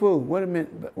drink your food. What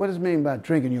does it mean by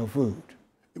drinking your food?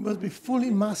 It must be fully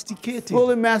masticated.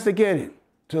 Fully masticated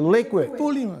to liquid.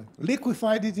 Fully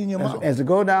liquefied it in your mouth. As it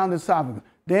goes down the esophagus.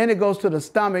 Then it goes to the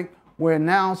stomach where it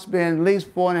now spend at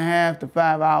least 4.5 to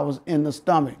 5 hours in the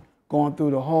stomach, going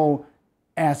through the whole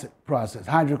acid process,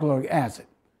 hydrochloric acid.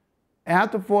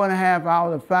 After 4.5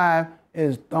 hours to 5, it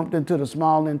is dumped into the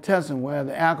small intestine where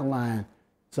the alkaline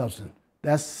substance.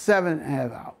 That's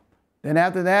 7.5 hours. Then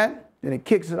after that, then it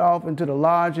kicks it off into the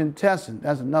large intestine.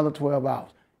 That's another 12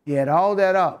 hours. You add all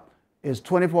that up, it's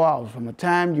 24 hours. From the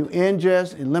time you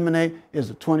ingest, eliminate, is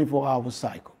a 24-hour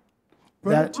cycle.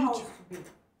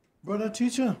 Brother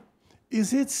teacher,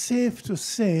 is it safe to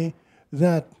say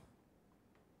that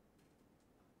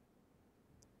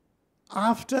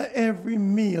after every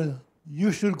meal,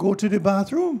 you should go to the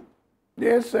bathroom?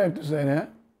 Yeah, it's safe to say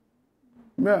that.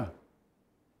 Yeah.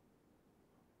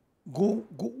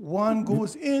 One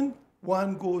goes in,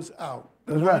 one goes out.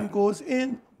 That's one right. goes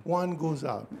in, one goes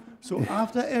out. So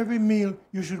after every meal,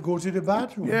 you should go to the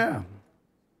bathroom. Yeah.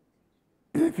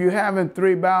 If you're having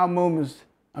 3 bowel movements,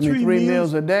 three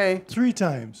meals a day. 3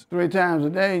 times. 3 times a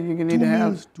day, you need to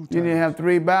meals, have 2 you need to have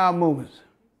 3 bowel movements.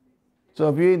 So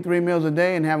if you're eating 3 meals a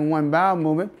day and having 1 bowel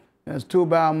movement, that's 2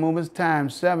 bowel movements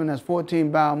times 7. That's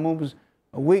 14 bowel movements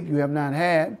a week you have not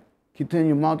had.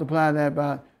 Continue to multiply that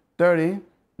by 30.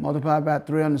 Multiply by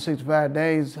 365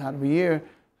 days out of a year.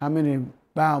 How many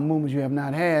bowel movements you have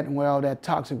not had, and where all that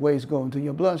toxic waste go into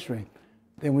your bloodstream.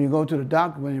 Then when you go to the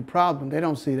doctor with any problem, they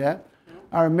don't see that.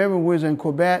 I remember we was in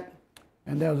Quebec,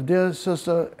 and there was a dear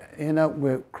sister ended up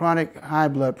with chronic high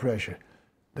blood pressure.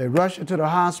 They rushed her to the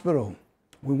hospital.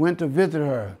 We went to visit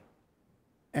her,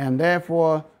 and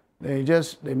therefore they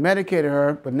medicated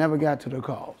her, but never got to the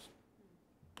cause.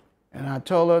 And I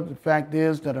told her the fact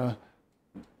is that her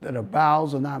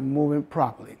bowels are not moving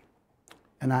properly.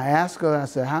 And I asked her, I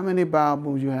said, how many bowel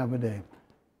movements you have a day?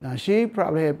 Now she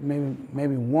probably had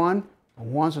maybe one or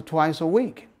once or twice a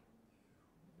week.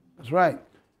 That's right.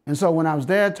 And so when I was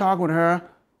there talking with her,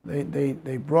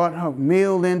 they brought her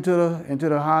meal into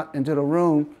the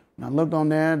room. And I looked on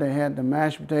there, they had the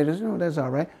mashed potatoes, that's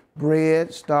all right.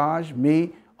 Bread, starch,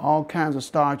 meat, all kinds of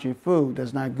starchy food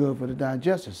that's not good for the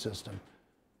digestive system.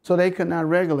 So they could not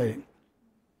regulate it.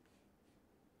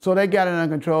 So they got it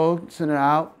under control, sent it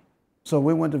out. So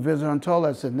we went to visit her and told her,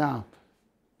 I said, now,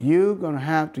 you're going to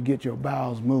have to get your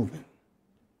bowels moving.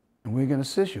 And we're going to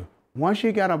assist you. Once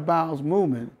she got her bowels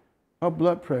moving, her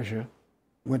blood pressure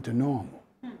went to normal.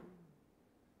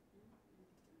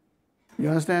 You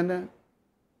understand that?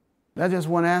 That's just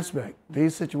one aspect.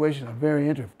 These situations are very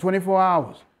interesting. 24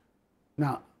 hours.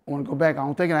 Now, I want to go back. I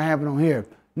don't think I have it on here.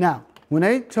 Now, when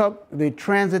they took the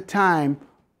transit time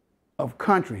of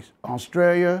countries,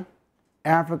 Australia,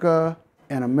 Africa,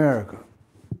 and America.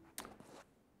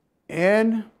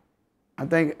 And I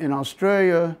think in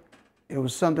Australia, it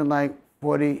was something like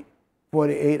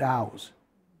 48 hours.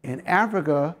 In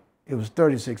Africa, it was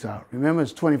 36 hours. Remember,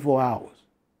 it's 24 hours.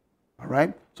 All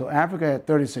right? So Africa had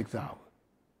 36 hours.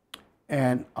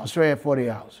 And Australia had 40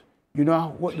 hours. You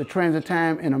know what the transit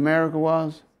time in America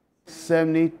was?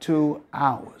 72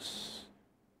 hours.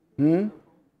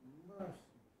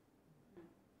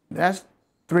 That's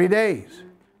 3 days.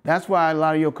 That's why a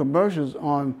lot of your commercials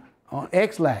on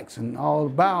X-Lax and all the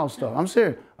bowel stuff. I'm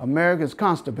serious. America's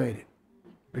constipated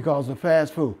because of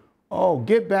fast food. Oh,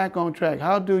 get back on track.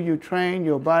 How do you train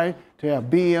your body to have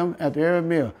BM after every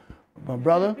meal? My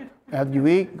brother, after you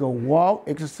eat, go walk,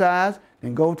 exercise,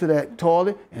 then go to that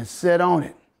toilet and sit on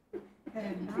it.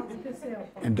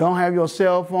 And don't have your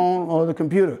cell phone or the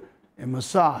computer, and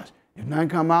massage. If nothing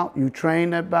come out, you train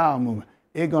that bowel movement.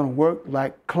 It's going to work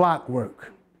like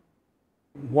clockwork.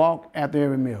 Walk after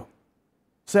every meal.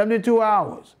 72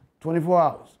 hours, 24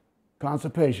 hours,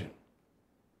 constipation.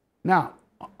 Now,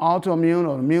 autoimmune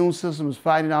or the immune system is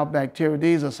fighting out bacteria.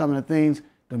 These are some of the things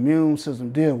the immune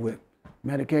system deals with.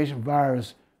 Medication,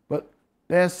 virus. But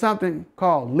there's something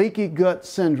called leaky gut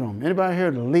syndrome. Anybody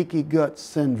heard of leaky gut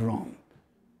syndrome?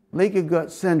 Leaky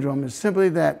gut syndrome is simply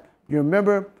that you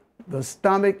remember the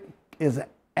stomach is an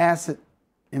acid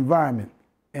environment,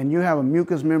 and you have a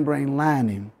mucous membrane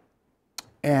lining,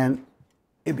 and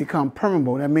it becomes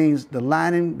permeable. That means the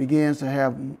lining begins to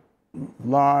have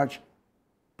large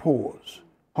pores,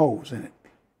 holes in it.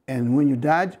 And when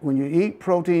you eat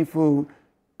protein food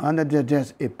under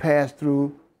digest, it passes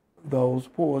through those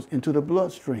pores into the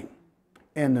bloodstream.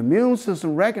 And the immune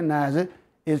system recognizes it.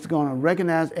 It's going to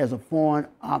recognize as a foreign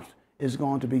object. It's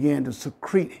going to begin to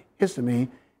secrete histamine.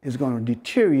 It's going to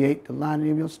deteriorate the lining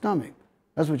of your stomach.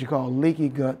 That's what you call leaky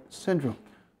gut syndrome.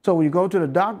 So when you go to the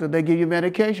doctor, they give you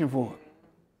medication for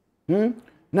it.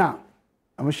 Now,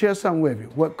 I'm going to share something with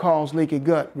you. What caused leaky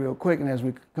gut real quick and as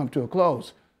we come to a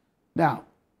close. Now,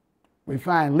 we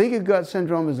find leaky gut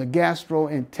syndrome is a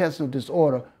gastrointestinal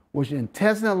disorder which the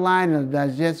intestinal lining of the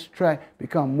digestive tract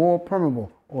become more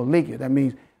permeable or leaky. That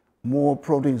means more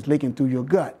proteins leaking through your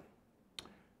gut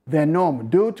than normal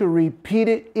due to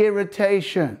repeated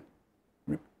irritation.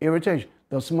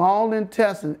 The small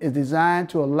intestine is designed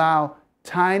to allow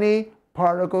tiny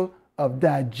particles of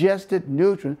digested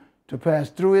nutrients to pass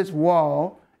through its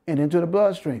wall and into the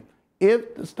bloodstream.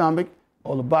 If the stomach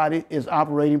or the body is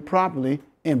operating properly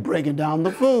in breaking down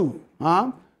the food,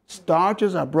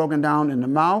 starches are broken down in the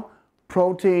mouth,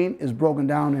 protein is broken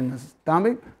down in the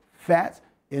stomach, fats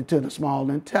into the small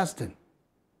intestine.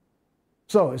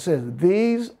 So it says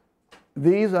these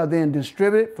are then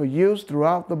distributed for use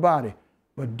throughout the body.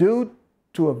 But due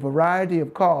to a variety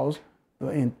of causes, the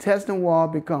intestinal wall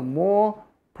become more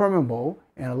permeable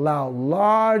and allow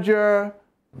larger,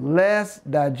 less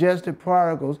digested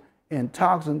particles and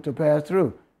toxins to pass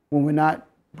through when we're not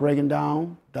breaking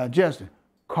down digestion,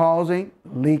 causing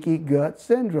leaky gut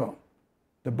syndrome.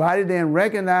 The body then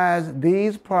recognizes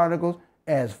these particles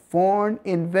as foreign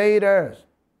invaders,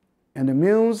 and the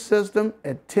immune system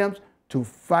attempts to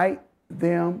fight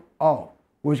them off,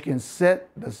 which can set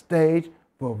the stage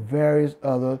for various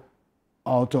other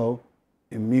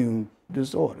autoimmune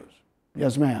disorders.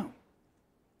 Yes, ma'am.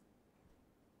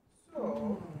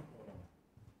 Oh,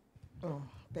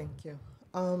 thank you.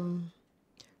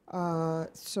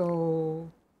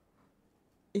 So,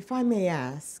 if I may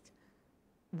ask,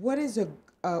 what is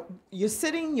you're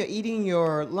sitting, you're eating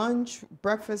your lunch,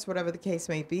 breakfast, whatever the case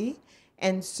may be,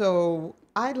 and so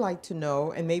I'd like to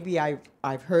know, and maybe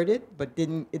I've heard it, but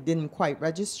it didn't quite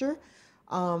register.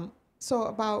 So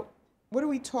about what are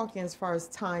we talking as far as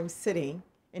time sitting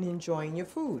and enjoying your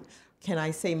food? Can I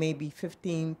say maybe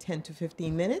 10 to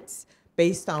 15 minutes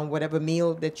based on whatever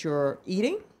meal that you're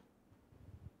eating?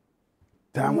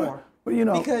 Time more. Well, you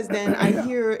know, because then I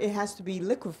hear it has to be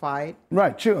liquefied.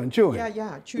 Right, chewing.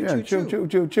 Yeah, chew.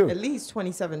 Chew. At least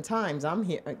 27 times. I'm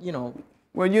here, you know.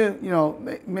 Well, you know,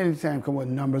 many times come with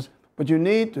numbers, but you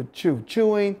need to chew.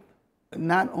 Chewing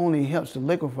not only helps to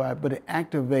liquefy, but it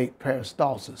activates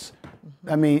peristalsis.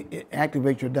 I mean, it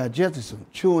activates your digestive system.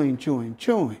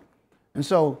 Chewing. And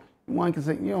so one can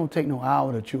say, you don't take no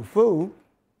hour to chew food,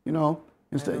 you know,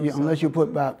 unless you put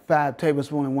about 5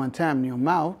 tablespoons at one time in your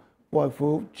mouth. Boy,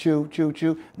 food,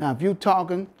 chew. Now, if you're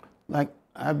talking, like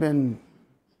I've been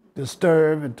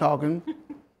disturbed and talking,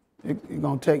 it's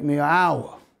going to take me an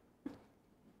hour.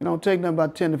 It don't take nothing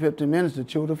about 10 to 15 minutes to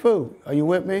chew the food. Are you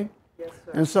with me? Yes,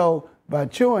 sir. And so by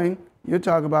chewing, you're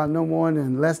talking about no more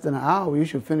than less than an hour, you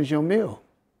should finish your meal.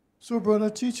 So, brother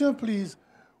teacher, please,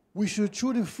 we should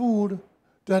chew the food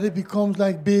that it becomes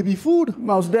like baby food.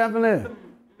 Most definitely.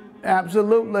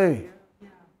 Absolutely.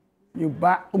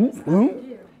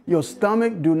 Your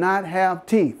stomach do not have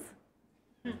teeth.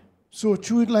 So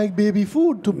chew it like baby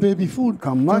food to baby food.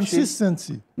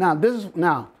 Consistency. Now,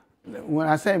 when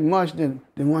I say mush, then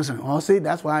one say, oh, see,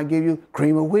 that's why I give you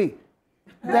cream of wheat.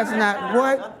 That's not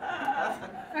what?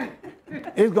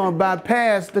 It's going to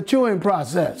bypass the chewing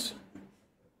process.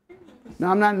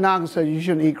 Now, I'm not knocking saying you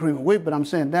shouldn't eat cream of wheat, but I'm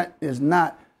saying that is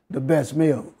not the best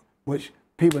meal, which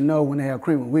people know when they have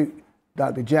cream of wheat,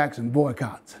 Dr. Jackson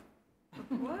boycotts.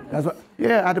 What? That's what.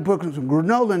 Yeah, I had to put some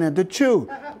granola in it to chew.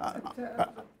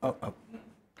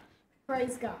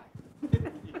 Praise God.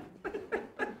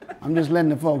 I'm just letting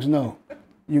the folks know.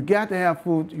 You got to have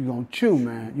food you're going to chew,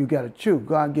 man. You got to chew.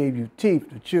 God gave you teeth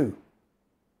to chew.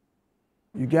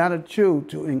 You got to chew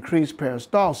to increase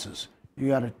peristalsis. You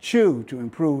got to chew to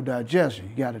improve digestion.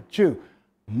 You got to chew.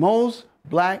 Most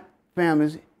black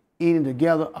families eating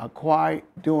together are quiet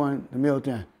during the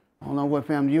mealtime. I don't know what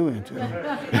family you into.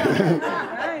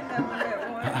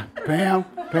 Pam,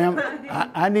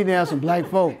 I need to have some black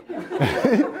folk.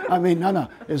 I mean, no.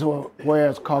 It's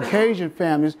whereas Caucasian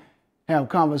families have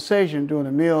conversation during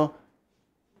the meal.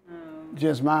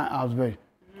 Just my observation.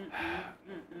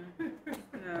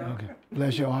 Okay,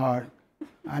 bless your heart.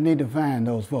 I need to find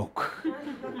those folk.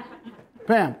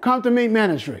 Pam, come to M.E.E.T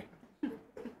ministry. Did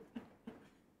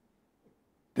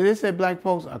they say black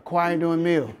folks are quiet during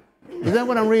meal? Is that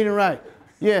what I'm reading right?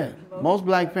 Yeah, most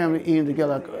black families eating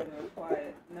together.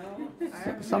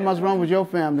 Something's wrong with your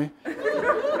family.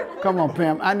 Come on,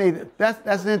 Pam.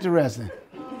 That's interesting.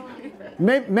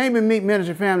 Maybe M.E.E.T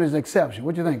ministry family is an exception.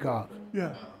 What do you think, Carl?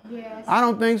 Yeah. Yes. I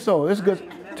don't think so. It's good.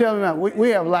 Tell me, man. We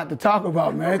have a lot to talk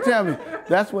about, man. Tell me.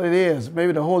 That's what it is.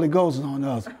 Maybe the Holy Ghost is on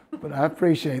us, but I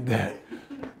appreciate that.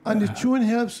 And the chewing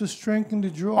helps to strengthen the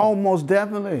jaw. Oh, most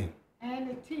definitely. And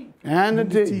the teeth. And the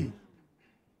teeth.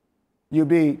 You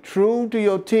be true to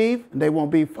your teeth, and they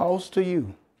won't be false to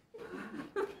you.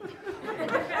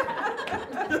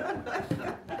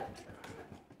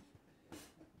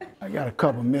 I got a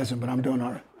couple missing, but I'm doing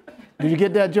all right. Did you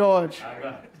get that, George? I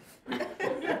got it.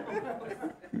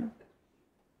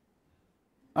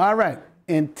 All right.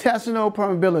 Intestinal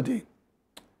permeability.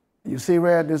 You see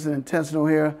where this is intestinal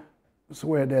here? It's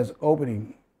where there's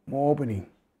opening, more opening.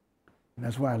 And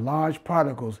that's why large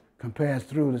particles can pass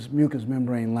through this mucous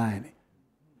membrane lining.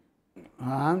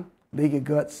 Leaky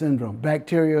gut syndrome,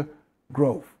 bacteria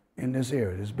growth in this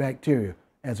area. There's bacteria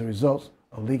as a result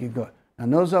of leaky gut. Now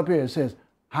notice up here it says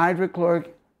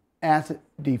hydrochloric acid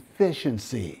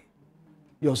deficiency.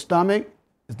 Your stomach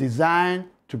is designed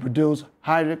to produce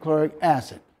hydrochloric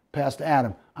acid. Pastor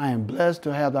Adam, I am blessed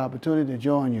to have the opportunity to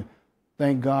join you.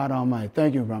 Thank God Almighty.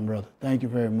 Thank you, my brother. Thank you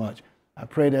very much. I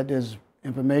pray that this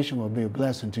information will be a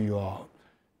blessing to you all.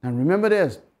 Now remember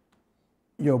this,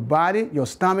 your body, your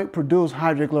stomach produces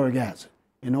hydrochloric acid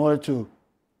in order to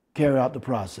carry out the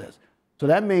process. So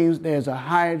that means there's a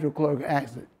hydrochloric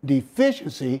acid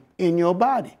deficiency in your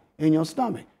body, in your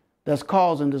stomach, that's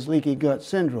causing this leaky gut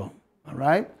syndrome, all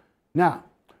right? Now,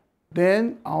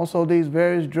 then also these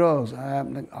various drugs,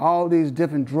 all these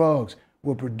different drugs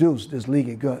will produce this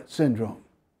leaky gut syndrome.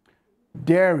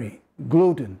 Dairy,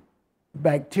 gluten,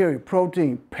 bacteria,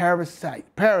 protein, parasite.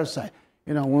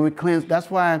 You know, when we cleanse, that's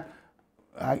why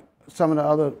some of the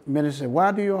other ministers say,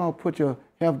 why do you all put your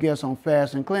health guests on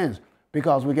fast and cleanse?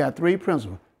 Because we got three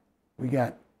principles. We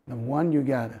got, number one, you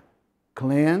got to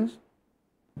cleanse,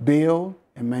 build,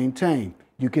 and maintain.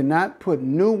 You cannot put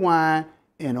new wine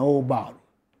in old bottles.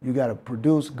 You got to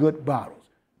produce good bottles.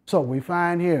 So we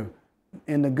find here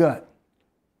in the gut.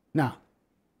 Now,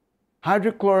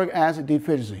 hydrochloric acid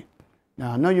deficiency.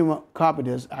 Now, I know you want to copy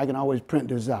this. I can always print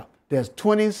this out. There's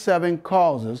 27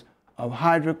 causes of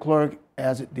hydrochloric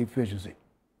acid deficiency.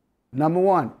 Number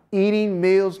one, eating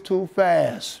meals too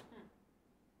fast.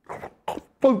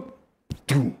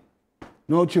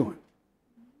 No chewing.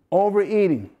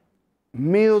 Overeating.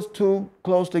 Meals too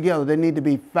close together. They need to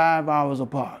be 5 hours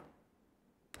apart.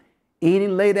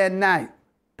 Eating late at night,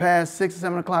 past 6 or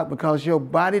 7 o'clock, because your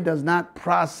body does not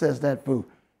process that food.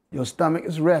 Your stomach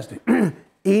is resting.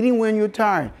 Eating when you're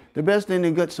tired. The best thing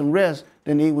to get some rest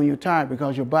than eat when you're tired,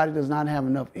 because your body does not have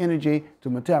enough energy to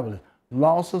metabolize.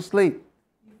 Loss of sleep.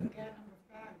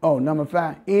 Oh, number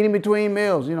 5, eating between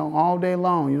meals, you know, all day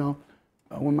long, you know.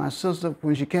 When my sister,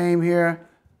 when she came here,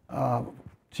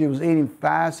 she was eating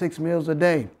 5, 6 meals a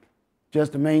day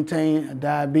just to maintain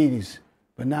diabetes.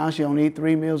 But now she only eats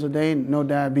 3 meals a day, no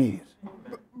diabetes.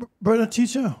 Brother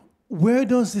teacher, where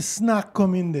does the snack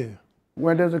come in there?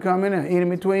 Where does it come in there? Eating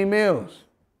between meals.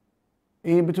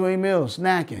 Eating between meals,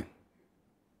 snacking.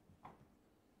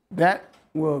 That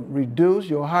will reduce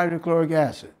your hydrochloric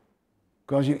acid.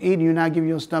 Because you're eating, you're not giving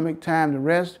your stomach time to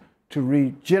rest, to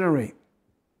regenerate.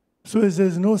 So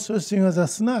there's no such thing as a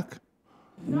snack?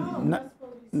 No,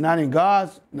 not in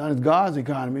God's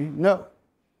economy, no.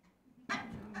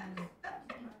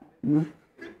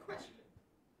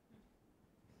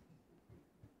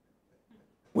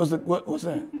 What's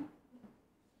that?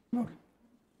 Okay.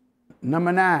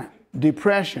 Number 9,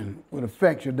 depression would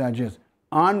affect your digestion.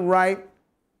 Unripe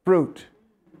fruit,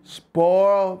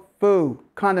 spoiled food,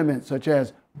 condiments such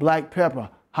as black pepper,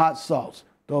 hot sauce,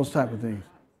 those type of things.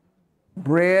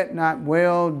 Bread not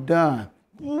well done.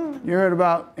 You heard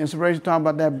about Inspiration talking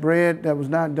about that bread that was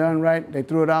not done right? They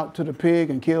threw it out to the pig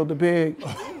and killed the pig.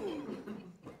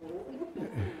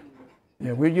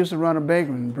 Yeah, we used to run a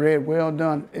bakery and bread well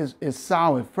done is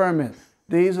sour, ferment.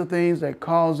 These are things that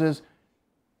causes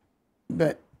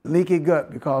that leaky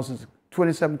gut, because it's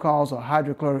 27 causes of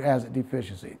hydrochloric acid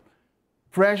deficiency.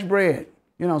 Fresh bread,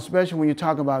 you know, especially when you're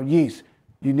talking about yeast,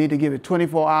 you need to give it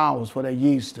 24 hours for that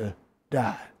yeast to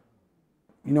die.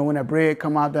 You know, when that bread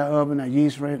come out that oven, that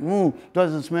yeast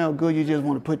doesn't smell good. You just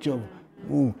want to put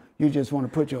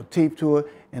your teeth to it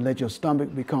and let your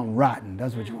stomach become rotten.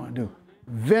 That's what you want to do.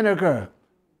 Vinegar,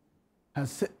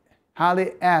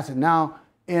 highly acid. Now,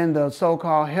 in the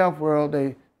so-called health world,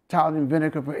 they touting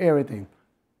vinegar for everything.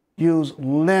 Use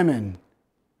lemon,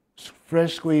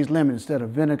 fresh squeezed lemon instead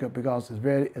of vinegar, because it's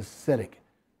very acidic.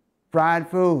 Fried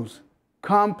foods,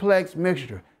 complex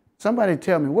mixture. Somebody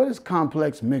tell me, what is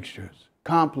complex mixtures?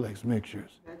 Complex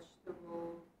mixtures.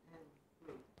 Vegetable and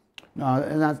fruit. No,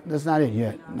 that's not it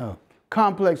yet. No.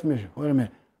 Complex mixture. Wait a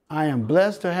minute. I am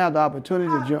blessed to have the opportunity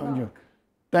to join you.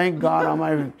 Thank God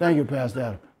Almighty. Thank you, Pastor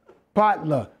Adam.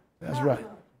 Potluck. That's right.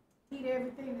 Eat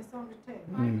everything that's on the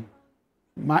table.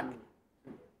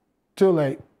 Too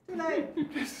late. Too late.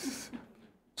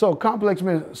 So complex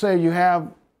mixture. Say you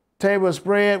have table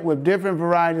spread with different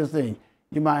varieties of things.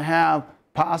 You might have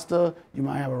pasta, you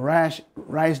might have a rice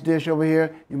dish over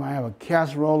here, you might have a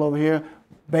casserole over here,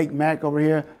 baked mac over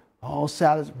here, all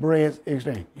salads, breads,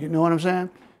 everything. You know what I'm saying?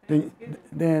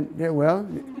 Then, yeah, well,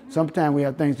 sometimes we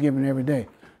have Thanksgiving every day.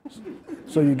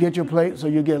 So you get your plate, so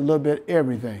you get a little bit of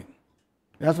everything.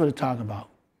 That's what it's talking about.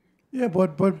 Yeah,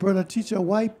 but brother teacher,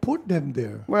 why put them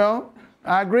there? Well,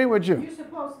 I agree with you. You're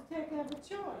supposed to take every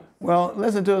choice. Well,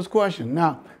 listen to this question.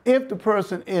 Now, if the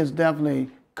person is definitely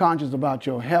conscious about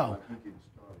your health,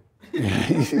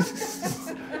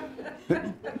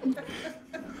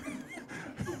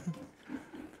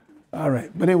 all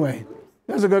right. But anyway,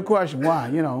 that's a good question. Why?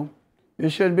 You know, it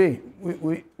should be.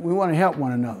 We want to help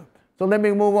one another. So let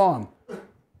me move on.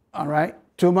 All right.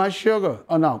 Too much sugar.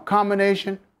 Oh, no.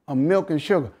 Combination of milk and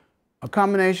sugar. A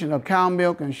combination of cow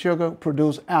milk and sugar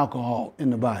produce alcohol in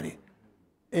the body.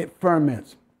 It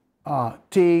ferments.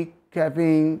 Tea,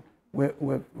 caffeine, with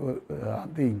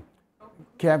the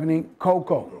caffeine,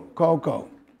 cocoa.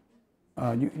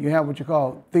 You have what you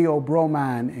call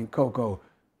theobromine in cocoa.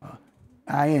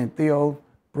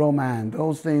 Theobromine.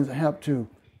 Those things help to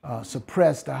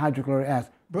suppress the hydrochloric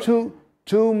acid.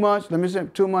 Too much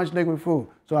liquid food.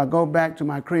 So I go back to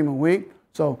my cream of wheat.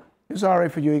 So it's all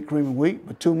right for you to eat cream of wheat,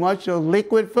 but too much of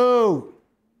liquid food.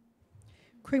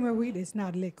 Cream of wheat is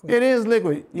not liquid. It is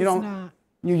liquid. You It's don't. not.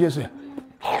 You just say,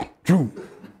 chew.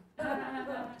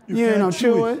 You don't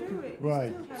chew it.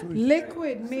 Right.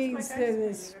 Liquid means that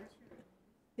it's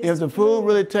If the food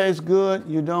really tastes good,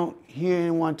 you don't hear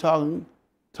anyone talking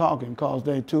because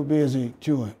they're too busy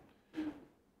chewing.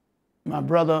 My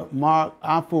brother Mark,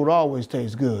 our food always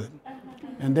tastes good.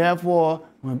 And therefore,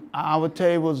 when our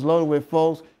table is loaded with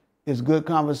folks, it's good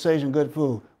conversation, good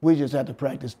food. We just have to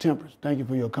practice temperance. Thank you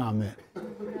for your comment.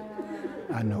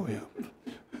 I know you.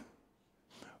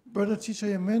 Brother teacher,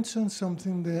 you mentioned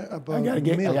something there about I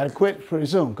milk. gotta quit pretty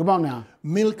soon. Come on now.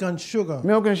 Milk and sugar.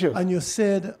 Milk and sugar. And you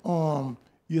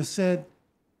said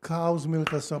cow's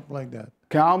milk or something like that.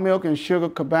 Cow milk and sugar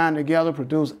combined together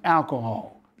produce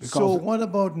alcohol. So what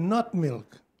about nut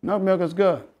milk? Nut milk is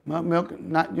good. Nut milk,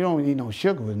 you don't eat no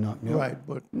sugar with nut milk. Right,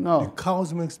 but No. the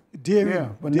cow's milk, dairy. Yeah,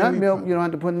 but dairy nut milk, product. you don't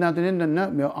have to put nothing in the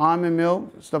nut milk. Almond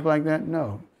milk, stuff like that,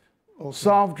 no. Okay.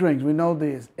 Soft drinks, we know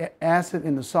there's acid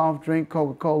in the soft drink,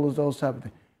 Coca-Colas, those type of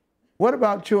things. What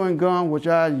about chewing gum, which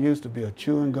I used to be a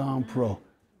chewing gum pro.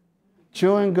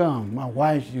 Chewing gum, my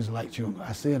wife used to like chewing gum.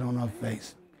 I see it on her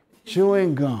face.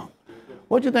 Chewing gum.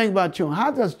 What do you think about chewing? How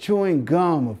does chewing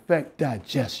gum affect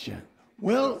digestion?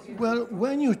 Well,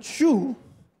 when you chew,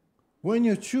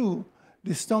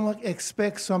 the stomach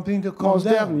expects something to come Most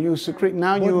down. definitely, you secrete,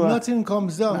 now But you nothing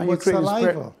comes now down you're but creating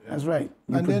saliva. That's right.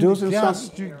 You're And then producing the something.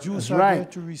 gastric juice That's are right. there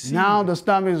to receive Now it. the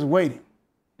stomach is waiting.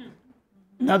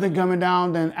 Nothing coming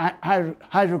down, then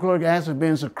hydrochloric acid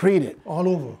being secreted All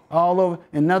over. all over,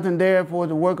 and nothing there for it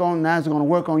to work on. Now it's going to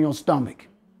work on your stomach.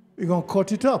 You're going to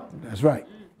cut it up. That's right.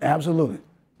 Absolutely.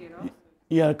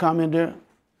 You got a comment there?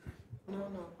 No.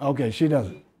 Okay, she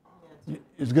doesn't.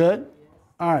 It's good?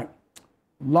 All right.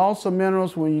 Loss of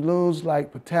minerals, when you lose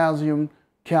like potassium,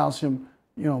 calcium,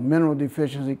 mineral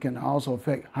deficiency can also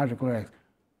affect hydrochloric acid.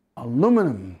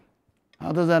 Aluminum,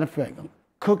 how does that affect them?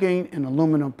 Cooking in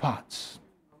aluminum pots.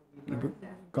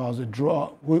 Because it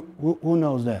draws, who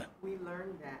knows that? We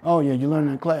learned that. Oh yeah, you learned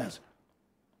in class.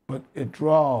 But it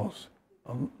draws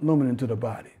aluminum to the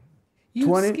body. you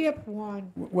 20 skip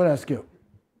one. What did I skip?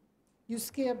 You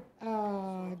skip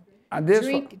I did.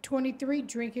 drink 23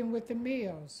 drinking with the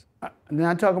meals. Did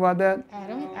I talk about that?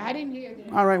 I didn't hear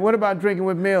that. All right, what about drinking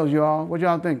with meals, y'all? What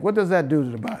y'all think? What does that do to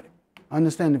the body?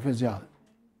 Understanding physiology.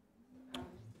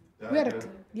 We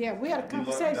had a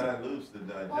conversation.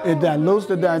 It dilutes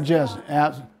the digestion.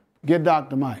 Get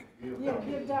Dr. Mike.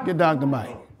 Yeah, Get Dr.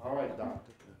 Mike.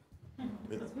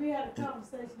 we had a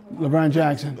conversation. LeBron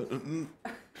Jackson.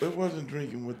 It wasn't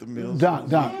drinking with the meals. Doc.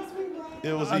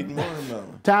 It was eating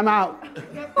watermelon. Time out.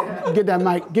 Get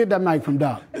that mic from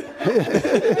Doc.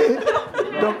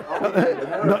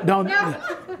 don't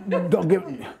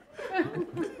give.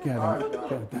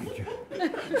 Thank you.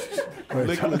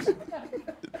 Liquids,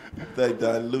 they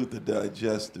dilute the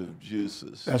digestive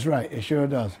juices. That's right. It sure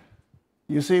does.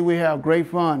 You see, we have great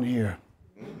fun here.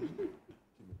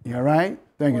 You all right?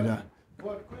 Thank you, Doc.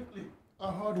 But quickly,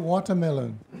 I heard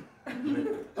watermelon.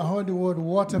 I heard the word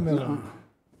watermelon.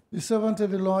 The servant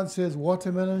of the Lord says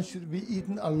watermelon should be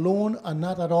eaten alone and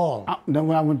not at all. That's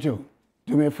what I want you.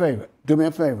 Do me a favor.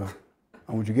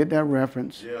 I want you to get that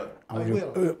reference. Yeah. I want you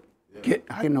to get,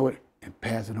 I know it, and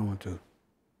pass it on to.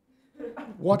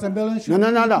 Watermelon should No.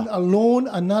 be eaten alone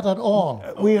and not at all.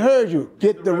 We heard you.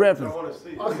 Get the reference. I want to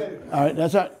see. Okay. All right,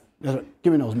 that's right.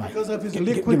 Give me those mics. Because of its Give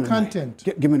me liquid the mic. content.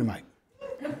 Give me the mic.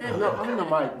 No, I'm the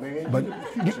mic, man.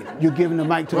 But you're giving the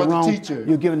mic to the Brother wrong. teacher.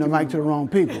 You're giving the mic to the wrong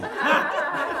people.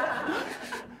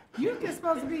 You're just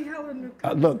supposed to be holding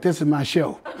the Look, this is my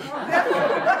show.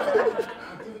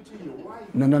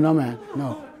 No, man.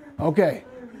 No. Okay.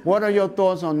 What are your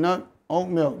thoughts on nut, oat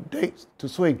milk, dates to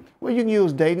sweeten? Well, you can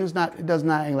use dating. It does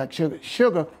not act like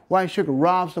sugar. White sugar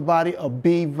robs the body of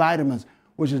B vitamins,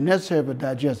 which is necessary for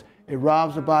digestion. It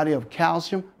robs the body of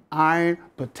calcium, iron,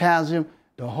 potassium,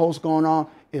 the host going on.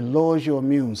 It lowers your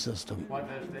immune system. What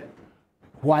is that?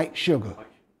 White sugar.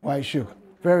 White sugar.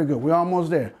 Very good. We're almost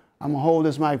there. I'm going to hold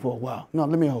this mic for a while. No,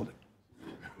 let me hold it.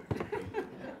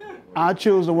 I'll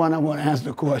choose the one I want to answer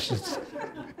the questions.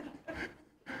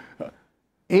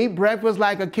 Eat breakfast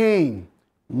like a king,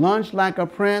 lunch like a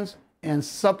prince, and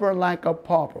supper like a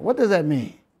pauper. What does that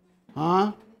mean?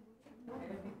 Huh?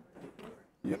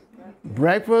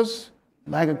 Breakfast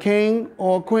like a king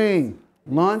or queen,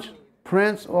 lunch,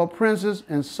 prince or princess,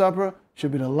 and supper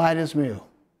should be the lightest meal.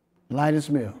 Lightest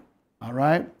meal. All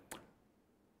right?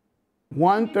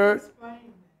 1/3.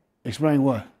 Explain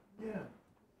what? Yeah.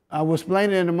 I will explain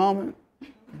it in a moment.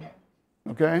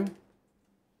 Okay?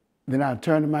 Then I'll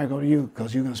turn the mic over to you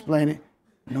because you can explain it.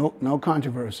 No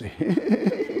controversy.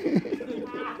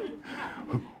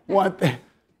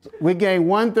 We gain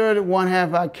 1/3 to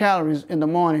 1/2 our calories in the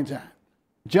morning time.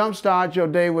 Jumpstart your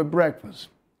day with breakfast.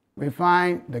 We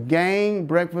find the gain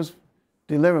breakfast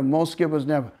deliver most skippers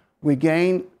never. We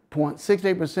gain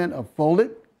 0.68% of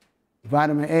folate,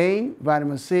 vitamin A,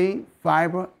 vitamin C,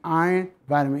 fiber, iron,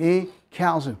 vitamin E,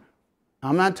 calcium.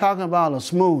 I'm not talking about a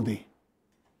smoothie.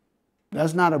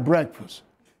 That's not a breakfast.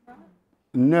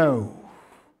 No.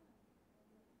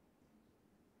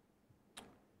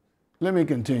 Let me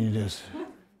continue this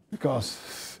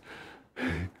because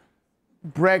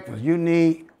breakfast, you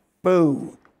need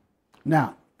food.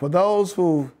 Now, for those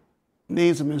who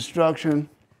need some instruction,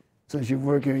 since you're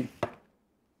working,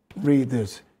 read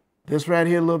this. This right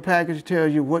here, little package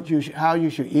tells you how you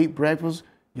should eat breakfast,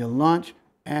 your lunch,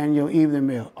 and your evening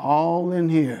meal. All in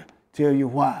here. Tell you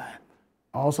why.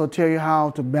 Also tell you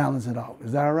how to balance it out.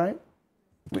 Is that all right?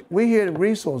 We hear the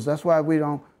resource. That's why we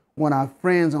don't want our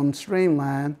friends on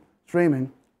streaming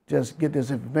just get this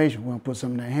information. We want to put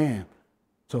something in their hand.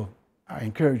 So I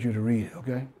encourage you to read it,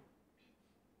 okay?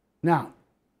 Now,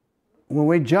 when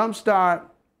we jumpstart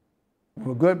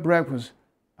with a good breakfast,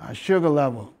 our sugar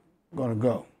level is going to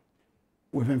go.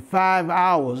 Within 5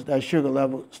 hours, that sugar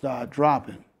level start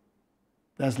dropping.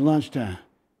 That's lunchtime.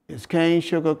 It's cane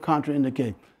sugar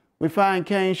contraindicated. We find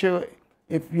cane sugar,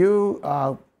 if you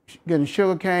are getting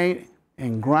sugar cane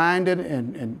and grind it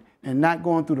and not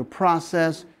going through the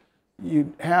process,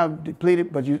 you have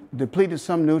depleted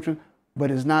some nutrient,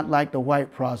 but it's not like the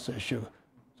white processed sugar.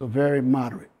 So very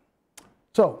moderate.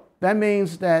 So that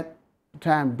means that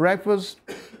time breakfast,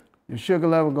 your sugar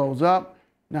level goes up.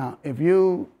 Now, if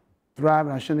you thrive,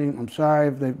 and I'm sorry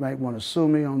if they might want to sue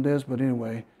me on this, but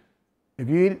anyway,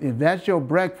 if that's your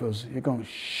breakfast, you're going to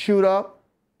shoot up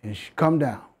and come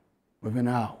down within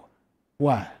an hour.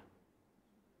 Why?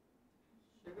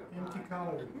 Empty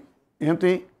calories.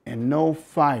 Empty and no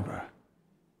fiber.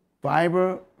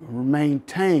 Fiber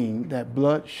maintain that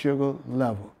blood sugar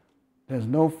level. There's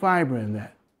no fiber in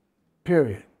that,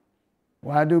 period.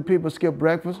 Why do people skip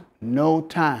breakfast? No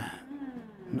time.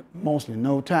 Mostly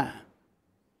no time.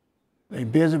 They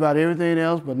busy about everything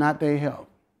else, but not their health.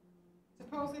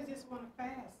 Suppose they just want to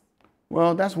fast.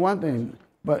 Well, that's one thing,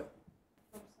 but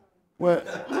well,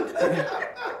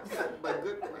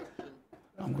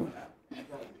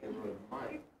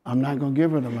 I'm not going to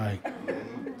give her the mic.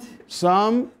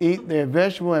 Some eat their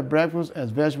vegetable at breakfast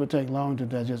as vegetables take long to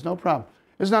digest. No problem.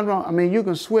 It's not wrong. I mean, you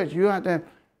can switch. You have to.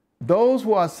 Those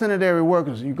who are sedentary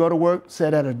workers, you go to work,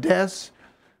 sit at a desk.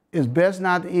 It's best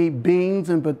not to eat beans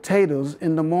and potatoes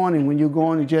in the morning when you're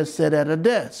going to just sit at a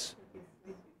desk.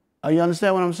 You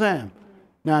understand what I'm saying?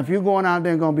 Now, if you're going out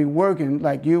there and going to be working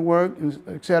like you work,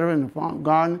 et cetera, in the farm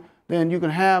garden, then you can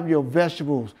have your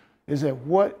vegetables. Is that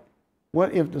what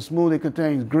if the smoothie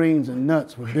contains greens and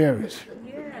nuts with berries?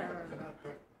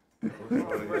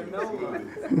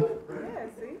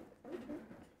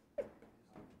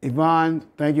 Yvonne,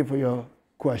 thank you for your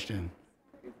question.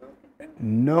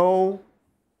 No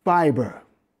fiber.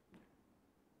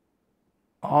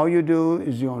 All you do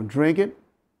is you're going to drink it,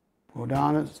 go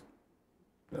down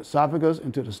the esophagus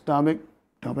into the stomach,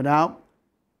 dump it out.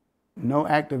 No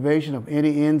activation of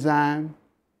any enzyme.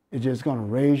 It's just going to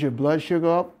raise your blood sugar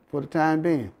up for the time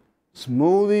being.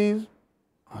 Smoothies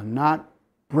are not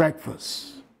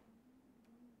breakfast.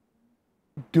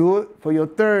 Do it for your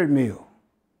third meal.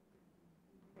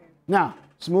 Now,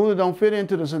 smoothies don't fit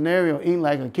into the scenario of eating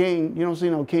like a king. You don't see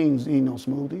no kings eating no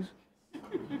smoothies.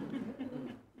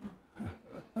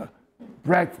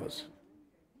 Breakfast.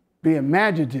 Be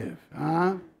imaginative,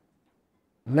 huh?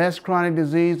 Less chronic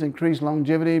disease, increased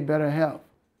longevity, better health.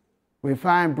 We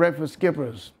find breakfast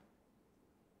skippers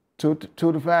 2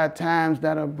 to 5 times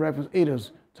that of breakfast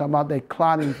eaters. Talk about their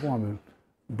clotting formula.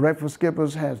 Breakfast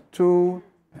skippers have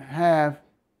 2.5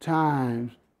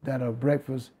 times that of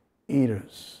breakfast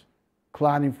eaters.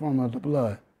 Clotting formula of the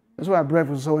blood. That's why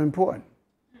breakfast is so important.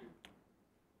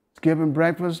 Skipping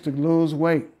breakfast to lose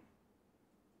weight.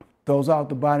 Throws out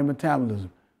the body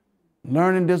metabolism.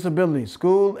 Learning disabilities.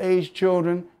 School-aged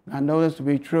children, I know this to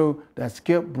be true, that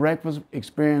skip breakfast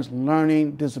experience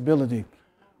learning disability.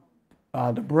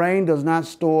 The brain does not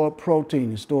store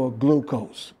protein, it stores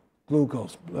glucose,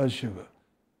 blood sugar.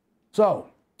 So,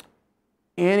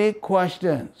 any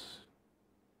questions?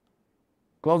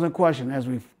 Closing question as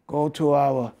we go to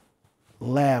our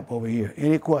lab over here.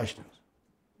 Any questions?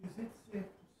 Is it safe to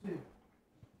say?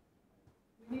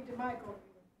 We need the mic over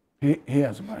here. He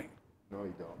has a mic. No,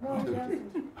 you don't. No, he doesn't.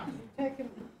 He's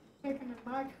taking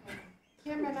the mic from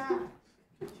him and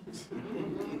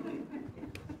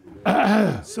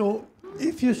I. So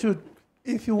if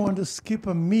you want to skip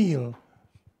a meal,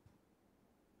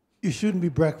 it shouldn't be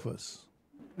breakfast.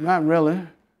 Not really,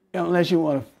 unless you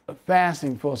want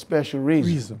fasting for a special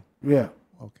reason. Yeah,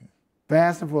 Okay.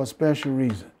 fasting for a special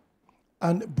reason.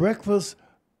 And breakfast,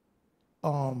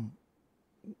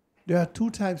 there are 2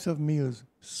 types of meals,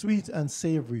 sweet and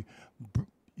savory.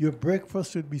 Your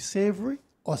breakfast should be savory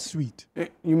or sweet.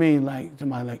 You mean like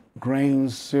somebody like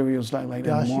grains, cereals like that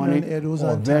in the morning, and Edos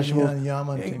or and vegetables? and yam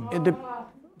and thing.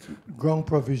 Ground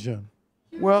provision.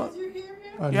 Well,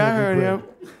 And yeah, I heavy heard bread.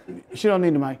 him. She don't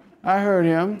need the mic. I heard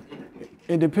him.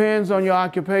 It depends on your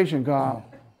occupation, Carl.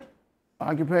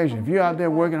 Occupation. If you're out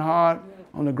there working hard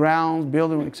on the grounds,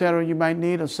 building, etc., you might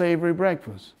need a savory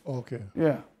breakfast. Okay.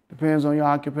 Yeah, depends on your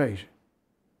occupation.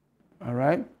 All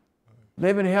right?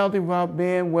 Living healthy while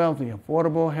being wealthy,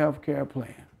 affordable health care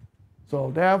plan. So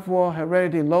therefore,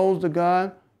 heredity lowers the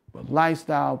gun, but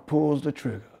lifestyle pulls the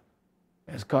trigger.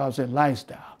 As Carl said,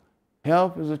 lifestyle.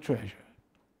 Health is a treasure.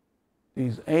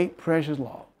 These 8 precious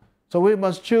laws. So we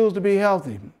must choose to be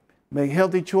healthy. Make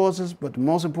healthy choices, but the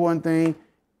most important thing,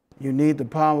 you need the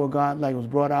power of God like it was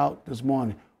brought out this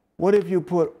morning. What if you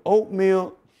put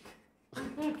oatmeal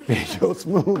in your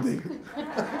smoothie?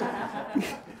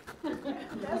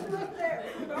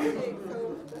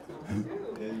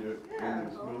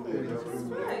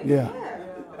 Yeah,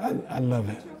 I love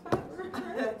it.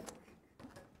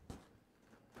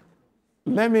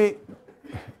 Let me,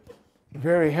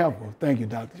 very helpful. Thank you,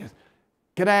 Dr. Jess.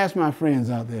 Can I ask my friends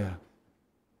out there,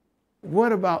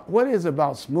 what is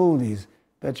about smoothies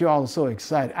that you all are so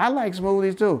excited? I like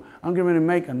smoothies too. I'm getting ready to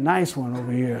make a nice one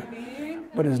over here.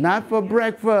 But it's not for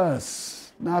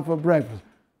breakfast. Not for breakfast.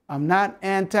 I'm not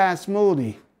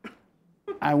anti-smoothie.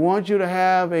 I want you to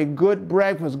have a good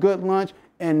breakfast, good lunch,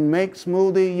 and make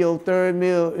smoothie your 3rd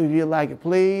meal if you like it,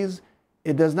 please.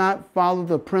 It does not follow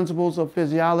the principles of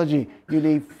physiology. You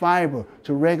need fiber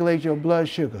to regulate your blood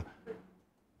sugar.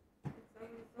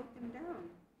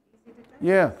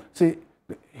 Yeah, see,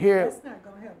 here, That's not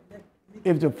gonna help.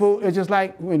 if the food, it's just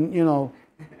like when,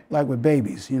 like with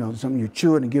babies, something you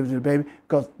chew it and give it to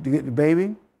the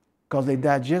baby, because their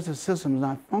digestive system is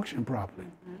not functioning properly.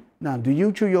 Now, do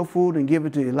you chew your food and give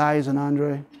it to Elias and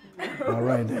Andre? All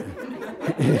right then.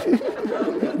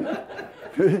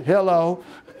 Hello.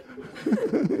 So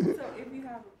if you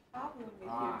have a problem with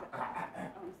your, I'm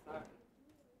sorry.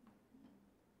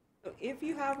 So if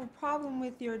you have a problem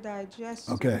with your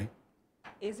digestion, Okay.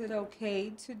 is it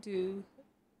okay to do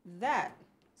that?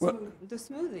 Well, The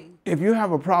smoothie. If you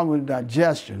have a problem with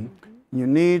digestion, you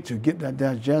need to get that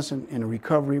digestion in a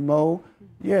recovery mode.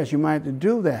 Yes, you might have to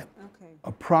do that. Okay.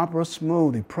 A proper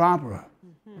smoothie,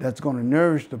 that's going to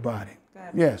nourish the body. Got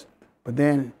it. Yes, but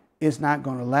then it's not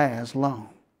going to last long.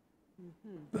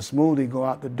 The smoothie go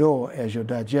out the door as your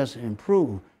digestion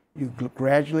improves. You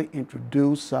gradually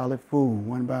introduce solid food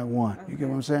one by one. You get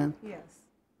what I'm saying? Yes.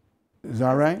 Is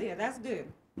that right? Yeah, that's good.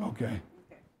 Okay.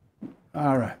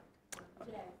 All right.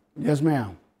 Yes,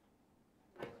 ma'am.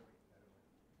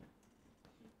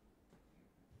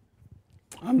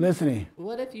 I'm listening.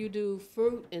 What if you do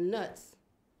fruit and nuts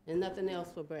and nothing else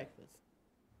for breakfast?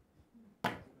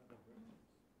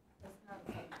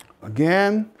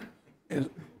 Again,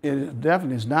 it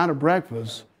definitely is not a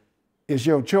breakfast. It's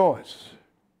your choice.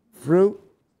 Fruit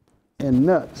and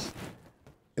nuts.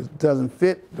 It doesn't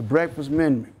fit the breakfast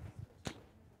menu.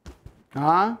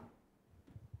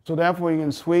 So therefore, you're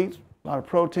getting sweets, a lot of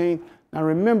protein. Now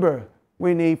remember,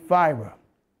 we need fiber.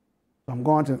 So I'm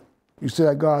going to, you see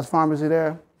that God's Pharmacy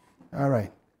there? All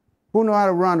right. Who know how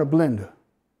to run a blender?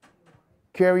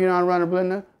 Carrie, you know how to run a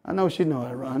blender? I know she know how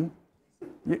to run.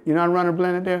 You know how to run a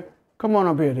blender there? Come on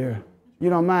up here, dear. You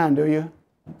don't mind, do you?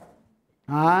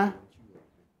 Huh?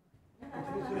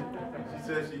 She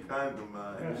said she kind of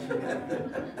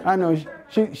mind. I know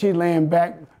she laying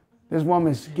back. This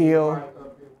woman's skilled.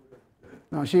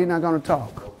 No, she's not going to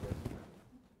talk.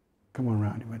 Come on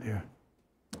around here, dear.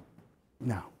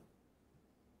 Now.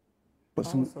 Put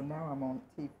some. So now I'm on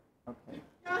TV. Okay.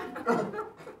 You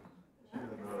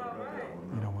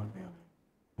don't want to be.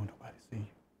 Want nobody to see you.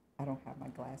 I don't have my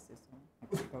glasses on. I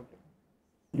can go get them.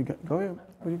 You got. Go ahead.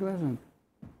 Put your glasses on.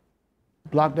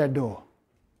 Block that door.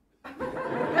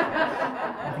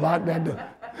 Block that door.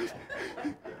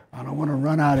 I don't want to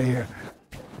run out of here.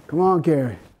 Come on,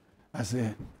 Carrie. I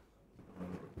said.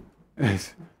 I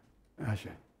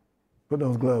should put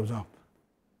those gloves on.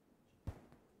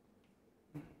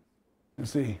 And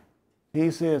see,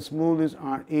 he said smoothies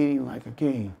aren't eating like a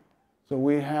king. So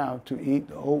we have to eat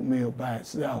the oatmeal by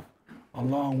itself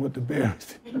along with the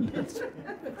berries.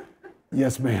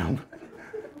 Yes, ma'am.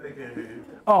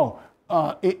 Oh,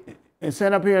 it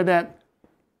said up here that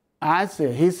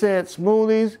he said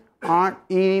smoothies aren't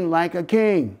eating like a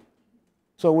king.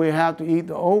 So we have to eat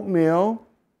the oatmeal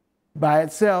by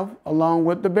itself along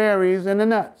with the berries and the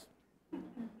nuts.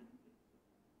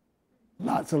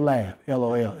 Lots of laugh,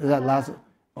 LOL. Is that lots of,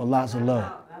 or lots of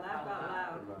love?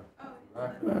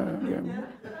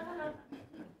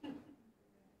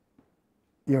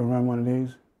 You ever run one of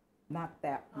these? Not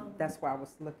that. That's why I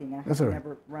was looking. I That's have all right.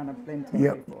 never run a blend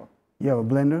test before. You have a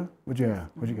blender? What you have?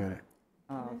 What you got it?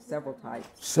 Several types.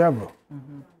 Several.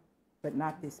 But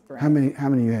not this brand. How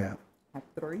many you have? I have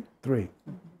 3. 3.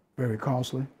 Very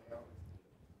costly.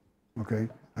 Okay.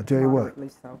 I tell you what. Moderately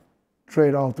so.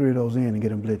 Trade all 3 of those in and get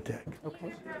them Blend Tech.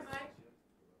 Okay.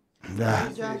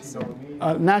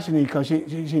 Now she need, because she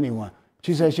need one.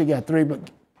 She said she got 3, but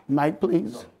Mike,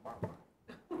 please.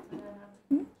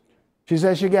 She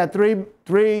said she got three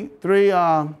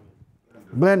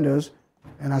blenders,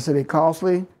 and I said they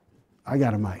costly. I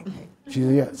got a mic. She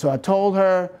said, yeah. So I told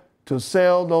her to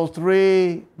sell those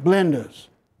 3 blenders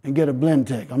and get a Blend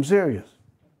Tech. I'm serious.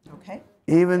 Okay.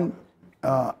 Even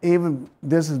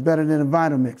this is better than a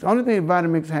Vitamix. Only thing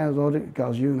Vitamix has on it,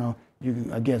 because you know you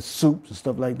can, I guess, soups and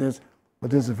stuff like this,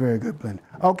 but this is a very good blender.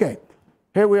 Okay,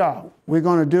 here we are. We're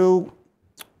gonna do.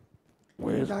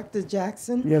 Where's Dr.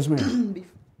 Jackson? Yes, ma'am.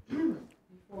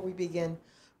 Before we begin,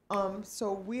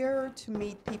 so we're to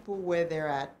meet people where they're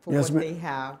at for Yes, what ma'am. they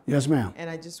have. Yes, ma'am. And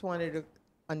I just wanted to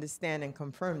understand and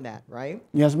confirm that, right?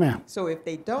 Yes, ma'am. So if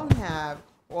they don't have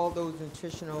all those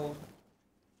nutritional,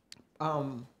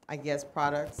 I guess,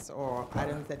 products or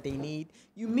items that they need,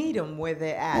 you meet them where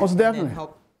they're at. Most And definitely. then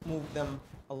help move them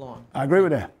along. I agree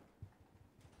with that.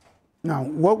 Now,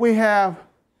 what we have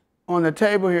on the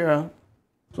table here,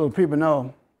 so the people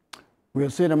know, we'll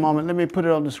see in a moment. Let me put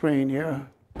it on the screen here.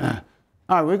 All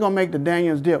right, we're going to make the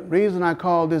Daniel's Dip. Reason I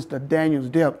call this the Daniel's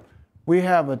Dip, we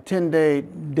have a 10-day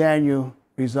Daniel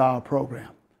Resolve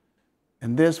program.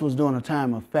 And this was during a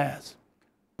time of fast.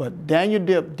 But Daniel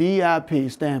Dip, D.I.P,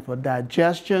 stands for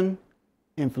digestion,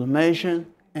 inflammation,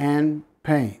 and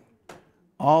pain.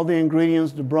 All the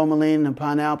ingredients, the bromelain, the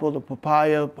pineapple, the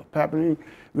papaya, peppermint,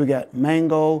 we got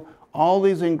mango. All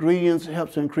these ingredients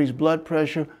help to increase blood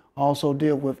pressure, also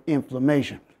deal with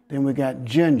inflammation. Then we got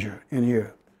ginger in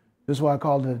here. This is why I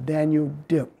call it a Daniel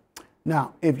Dip.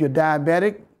 Now, if you're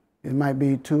diabetic, it might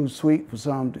be too sweet for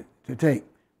some to take.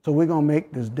 So we're gonna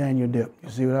make this Daniel Dip. You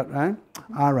see what right?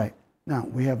 All right. Now,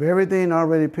 we have everything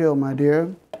already peeled, my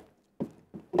dear.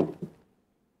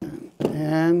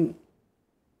 And,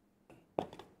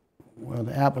 well,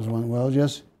 the apples went well.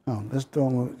 Just, let's throw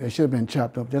them, they should have been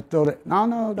chopped up. Just throw that,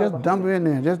 no, just dump it in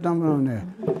there. Just dump it on there.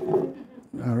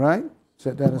 All right,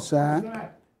 set that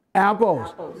aside.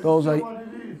 Apples, those are,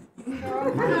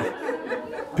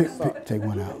 take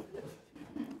one out.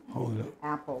 Hold it up.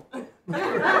 Apple.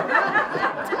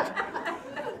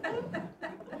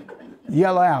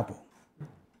 Yellow apple.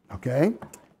 Okay.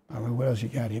 All right, what else you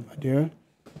got here, my dear?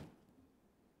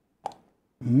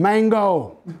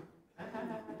 Mango.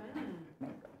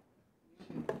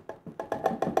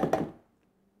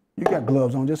 You got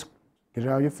gloves on, just get it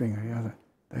out of your finger. Yeah,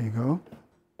 there you go.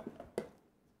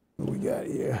 What we got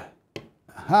here?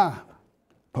 Aha.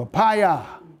 Papaya.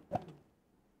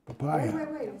 Papaya.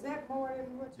 Wait, is that more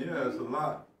than what you Yeah, it's a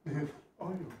lot.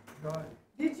 Oh, God.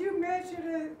 Did you measure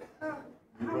the, how much?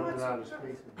 Running out of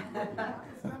space.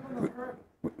 It's not gonna hurt.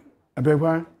 I beg your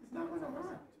pardon? It's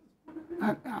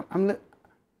not gonna hurt. I'm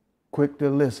quick to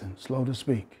listen, slow to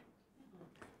speak.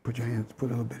 Put your hands, put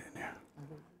a little bit in there.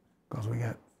 Because we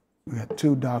got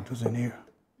 2 doctors in here.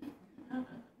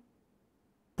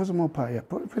 Put some more pie up.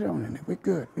 Put it on in there. We're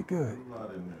good. A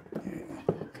lot in there.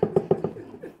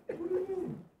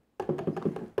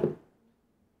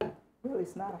 Actually,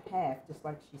 it's not a half, just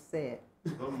like she said. A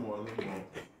little more, a little more.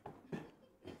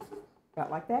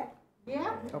 About like that?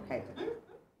 Yeah. Okay.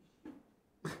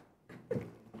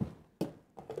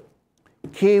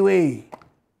 Kiwi.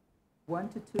 1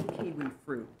 to 2 kiwi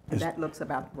fruit. That looks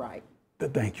about right.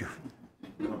 Thank you.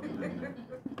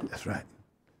 That's right.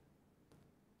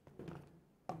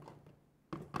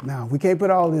 Now, we can't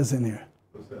put all this in here.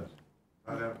 What's that?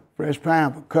 Pineapple? Fresh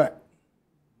pineapple, cut.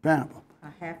 Pineapple. A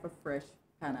half a fresh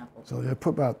pineapple. So just put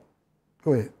about,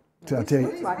 go ahead, till I tell you.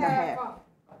 Looks like a half.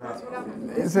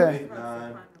 It's a, 8,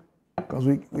 9. because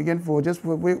we getting full, just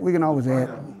put, we can always add.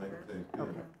 Pineapple make it taste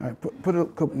good. All right, put a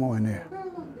couple more in there.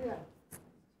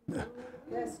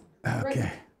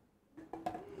 Okay.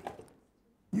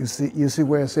 You see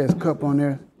where it says cup on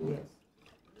there? Yes.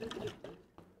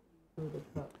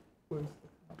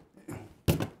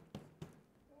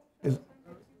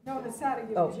 No, the side of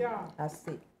your Oh, jaw. I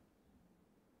see.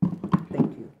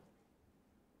 Thank you.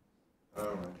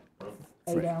 All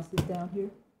right. 8 ounces down here.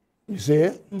 You see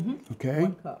it? Okay.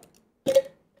 1 cup. Do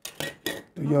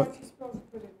How your much you supposed to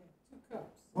put in there? 2 cups.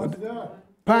 What's that?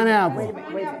 pineapple.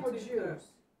 Pineapple juice.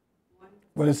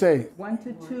 What it say? 1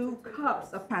 to 2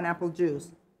 cups of pineapple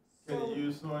juice. Can you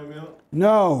use soy milk?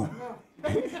 No,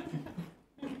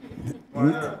 Why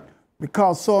not?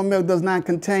 because soy milk does not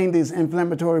contain these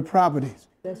inflammatory properties.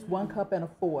 That's 1 cup and a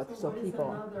fourth, so keep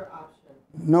on.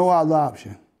 No other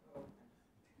option.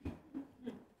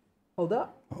 Hold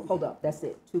up. Hold up. That's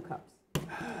it. 2 cups.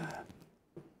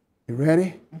 You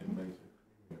ready?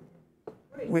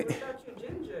 Wait, what about your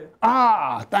ginger?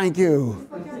 Ah, thank you.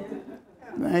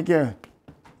 Thank you.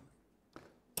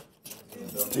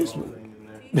 Teaspoon.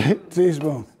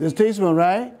 Teaspoon. This teaspoon,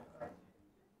 right?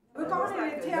 Look on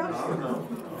it, it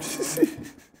tells you.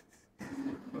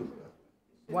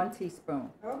 1 teaspoon.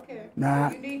 Okay. Nah.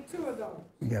 You need 2 of those.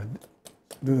 You gotta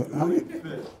do the.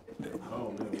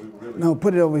 Oh, man, we really. No,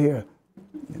 put it over here.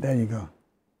 There you go.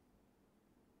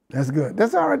 That's good.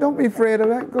 That's all right. Don't be afraid of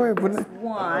that. Go ahead, put it.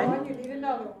 1. You need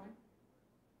another one.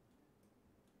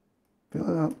 Fill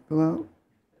it up. Fill it up.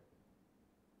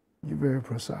 You're very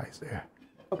precise there.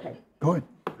 Okay. Go ahead.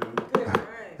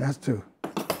 That's 2.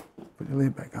 Put the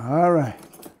lid back on. All right.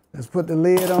 Let's put the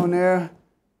lid on there.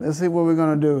 Let's see what we're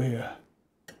gonna do here.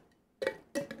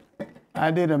 I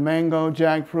did a mango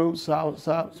jackfruit salt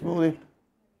smoothie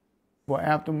for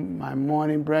after my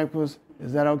morning breakfast.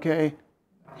 Is that okay?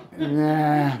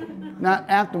 Nah, not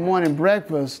after morning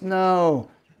breakfast. No,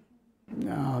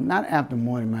 no, not after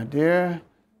morning, my dear.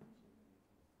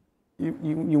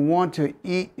 You want to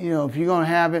eat, you know, if you're gonna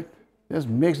have it, just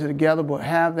mix it together, but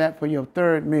have that for your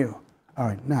 3rd meal. All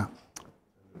right, now,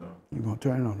 you're gonna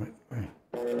turn it on, right?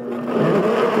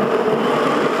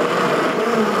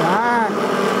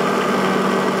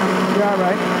 You're all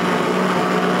right.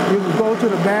 You can go to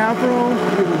the bathroom,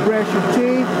 you can brush your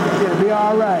teeth, it'll be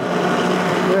all right.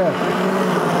 Yeah.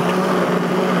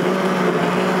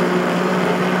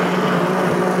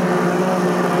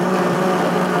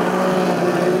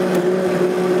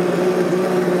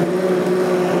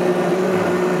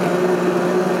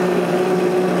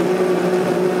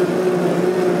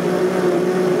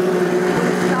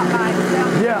 Stop by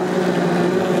itself. Yeah.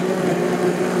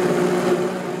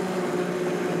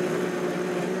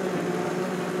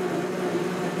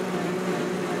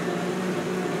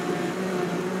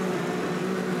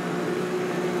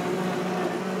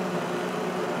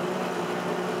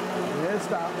 Let's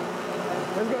stop.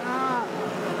 Let's go.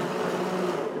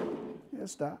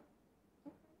 Let's stop.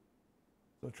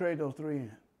 So trade those 3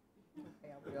 in.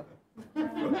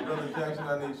 Brother Jackson,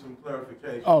 I need some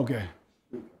clarification. Okay.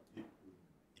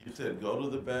 You said go to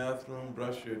the bathroom,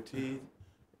 brush your teeth,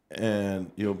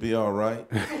 and you'll be all right?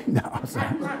 No, I'm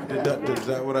sorry. Is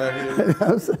that what I hear?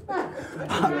 I'm sorry.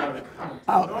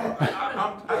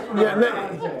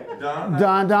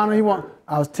 Don, he want.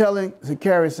 I was telling, so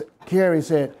Carrie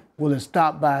said, will it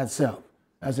stop by itself?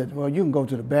 I said, well, you can go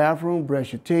to the bathroom,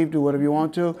 brush your teeth, do whatever you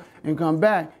want to, and come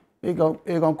back. It's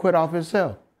gonna quit off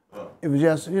itself. It was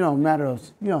just, you know, a matter of,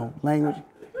 you know, language.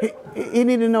 He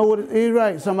need to know what, he's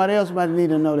right. Somebody else might need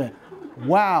to know that.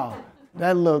 Wow,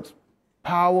 that looks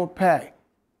power packed.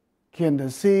 Can the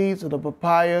seeds of the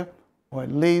papaya, or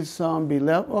at least some, be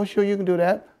left? Oh, sure, you can do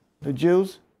that. The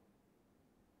juice.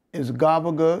 Is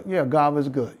GABA good? Yeah, GABA is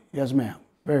good. Yes, ma'am.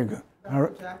 Very good. All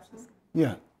right.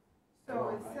 Yeah. So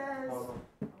it says,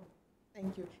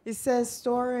 Thank you. It says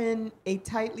store in a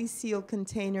tightly sealed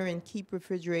container and keep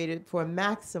refrigerated for a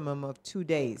maximum of 2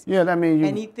 days. Yeah, that means you.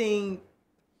 Anything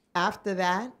after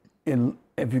that?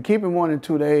 If you keep it more than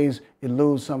 2 days, you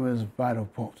lose some of its vital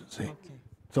potency. Okay.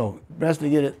 So best to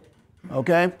get it.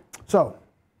 Okay. So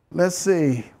let's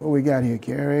see what we got here,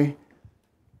 Carrie.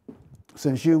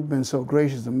 since you've been so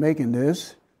gracious in making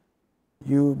this,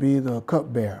 you will be the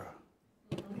cupbearer.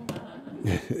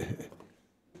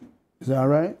 Is that all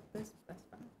right? That's fine.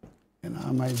 And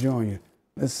I might join you.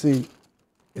 Let's see.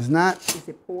 It's not. Is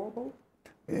it pourable?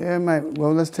 Yeah, it might.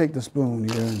 Well, let's take the spoon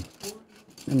here.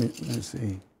 And let me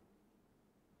see.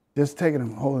 Just take it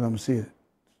and hold it up and see it.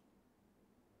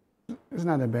 It's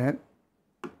not that bad.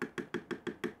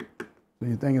 So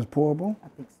you think it's pourable? I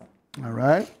think so. All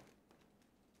right.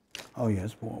 Oh yeah,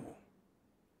 it's pourable.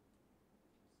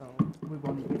 So we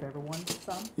want to give everyone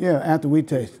some? Yeah, after we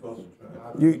taste it.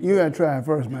 You gotta try it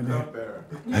first, my dear.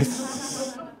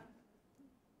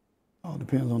 All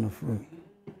depends on the fruit.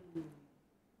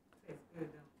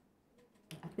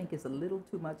 I think it's a little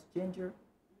too much ginger,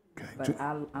 Okay. but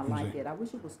I like it. I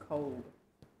wish it was cold.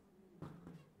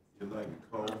 You like it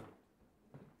cold?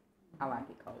 I like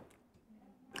it cold.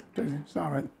 It's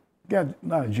all right. Got a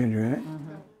lot of ginger in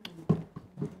it.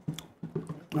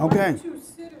 Why Okay. don't you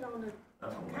sit it on the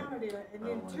counter there and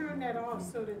then turn that off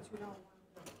so that you don't want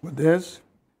to. With this.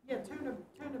 Yeah, turn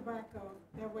the back off.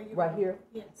 That way you. Right here?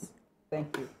 Yes.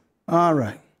 Thank you. All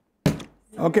right.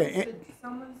 Okay.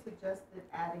 Someone suggested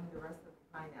adding the rest of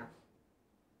the pineapple.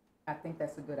 I think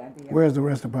that's a good idea. Where's the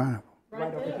rest of the pineapple?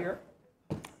 Right over there. here?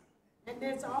 And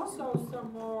there's also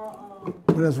some more,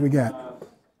 What else we got?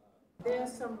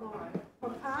 there's some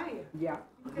papaya. Yeah.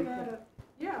 You could add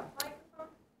yeah.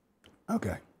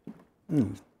 Okay.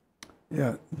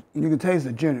 Yeah, you can taste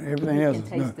the ginger. Everything You else can is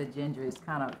taste good. the ginger. It's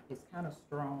kind of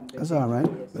strong. the That's all right.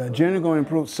 ginger is. The ginger going to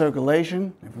improve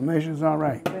circulation. Inflammation is all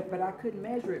right. But I couldn't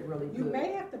measure it really You good.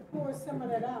 may have to pour some of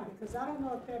that out because I don't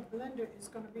know if that blender is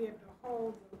going to be able to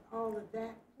hold all of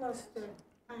that plus the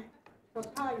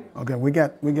papaya. Okay, we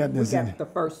got this We in. got the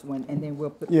first one, and then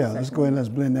we'll put the Yeah, second let's go ahead and one.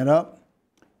 let's blend that up.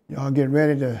 Y'all get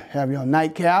ready to have your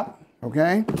nightcap,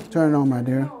 okay? Turn it on, my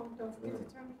dear. No, don't forget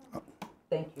to turn it on.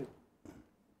 Thank you.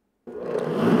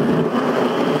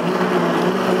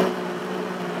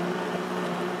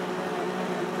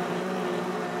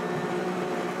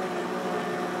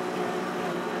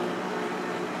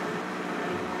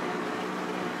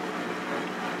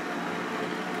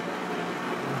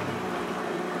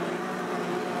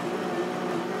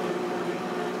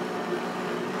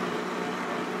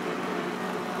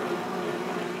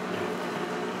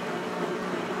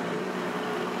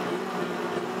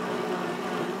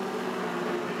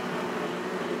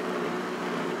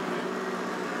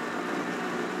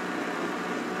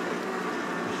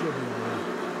 Should be all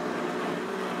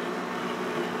right.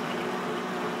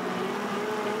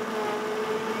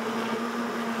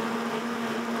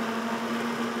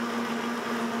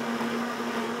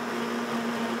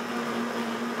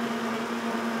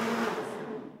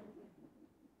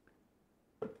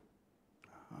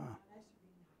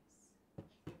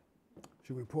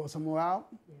 Should we pour some more out?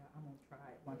 Yeah, I'm gonna try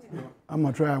it once more. I'm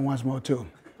gonna try it once more too.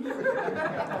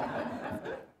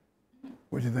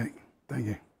 What you think? Thank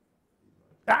you.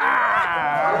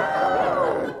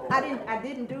 I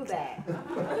didn't do that.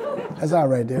 That's all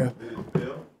right there.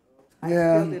 I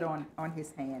Yeah. spilled it on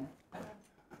his hand.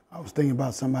 I was thinking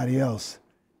about somebody else.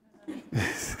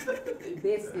 This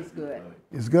is good.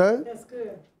 It's good? That's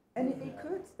good. And it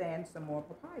could stand some more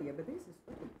papaya, but this is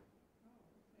good.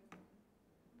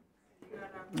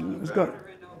 It's good.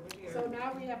 So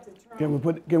now we have to try. Can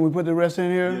we put the rest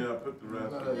in here? Yeah, put the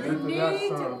rest of it. You need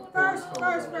to first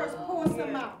pour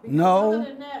some out. Because No. other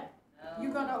than that,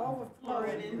 you're gonna overflow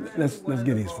it. Let's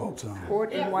get these folks on. Pour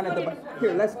it in one of the,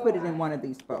 here, let's put it in one of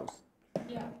these bowls.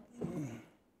 Yeah.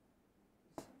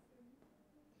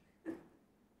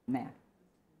 Now,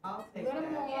 Little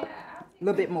more. a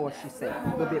little bit more, she said, a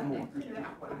little bit more.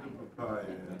 Papaya.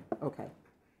 Okay.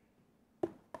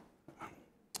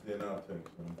 Then I'll take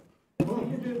some.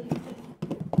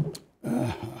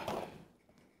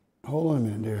 Hold on a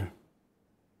minute, dear.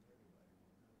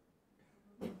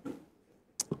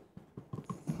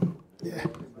 Yeah.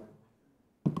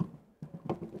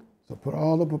 So put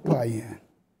all the papaya in.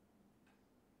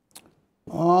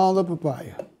 All the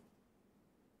papaya.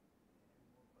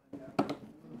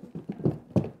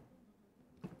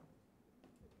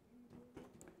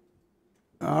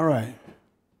 All right.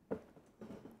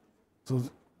 So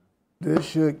this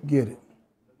should get it.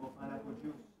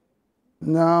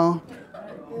 No.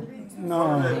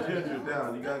 No. Ginger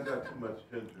down. You guys got too much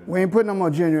ginger. We ain't putting no more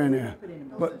ginger in there.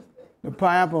 But the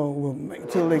pineapple will make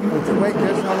till they wait,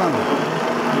 just hold on.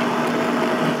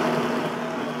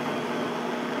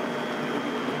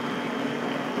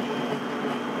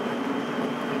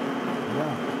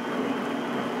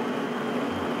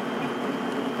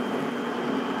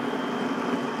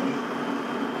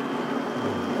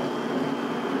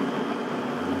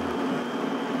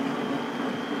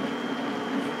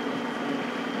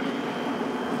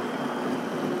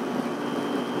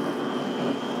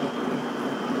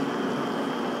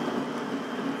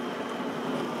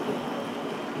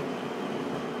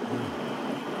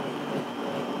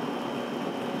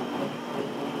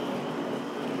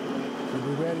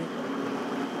 ready?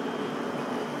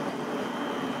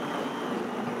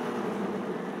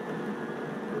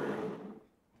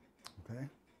 Okay.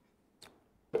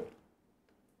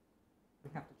 We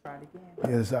have to try it again.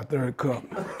 Yeah, it's our third cup.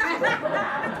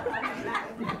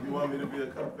 You want me to be a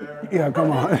cupbearer? Yeah,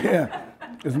 come on. Yeah,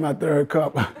 it's my third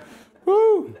cup.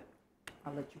 Woo!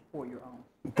 I'll let you pour your own.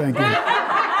 Thank you.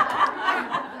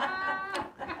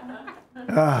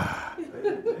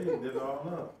 They did it all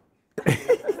up.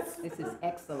 This is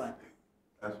excellent.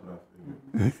 That's what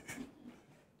I figured.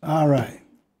 All right.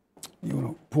 You want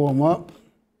to pour them up?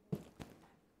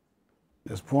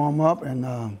 Just pour them up,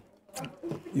 and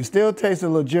you still taste a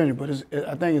little ginger, but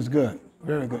I think it's good.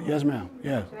 Very good. Yes, ma'am.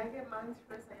 Yes. Should I get mine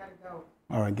first? I gotta go.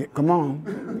 All right. Come on.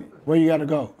 Where you got to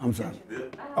go? I'm sorry.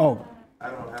 Oh. I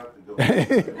don't have to go.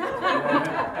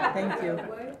 Thank you.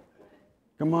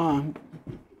 Come on.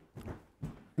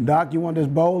 Doc, you want this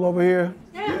bowl over here?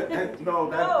 No,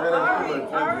 that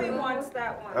Ari wants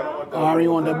that one. I don't want that. Ari,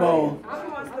 you want the bowl? Ari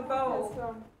wants the bowl.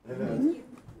 So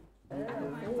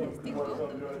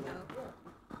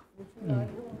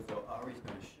Ari's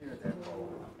gonna share that bowl.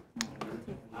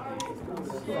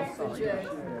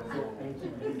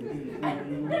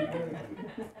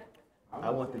 I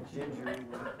want the ginger.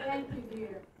 Thank you,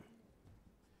 dear.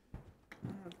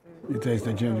 You taste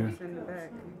the ginger? In the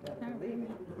back.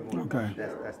 Okay.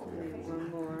 That's the one.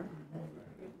 One more.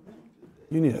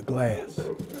 You need a glass.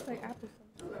 It's like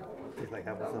applesauce. Tastes like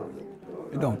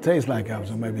applesauce. It don't taste like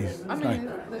applesauce, maybe. It's I like,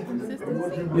 mean, the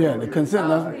consistency. yeah, the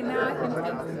consistency. Okay, now I can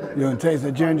taste You gonna taste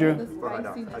the ginger? the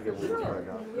spiciness. I'll get one right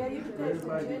now. Yeah, you can taste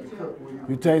the ginger.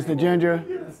 You taste the ginger?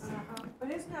 But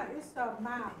it's not, it's so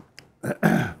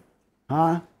mild.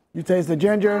 Huh? You taste the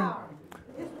ginger?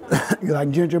 You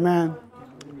like ginger, man?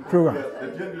 Kruger. The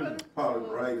ginger's probably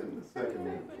right in the second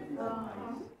one.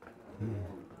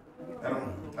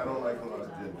 I don't like a lot of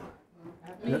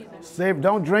ginger.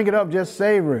 Don't drink it up, just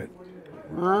savor it.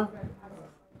 Huh?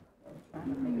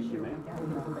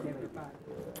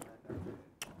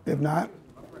 If not,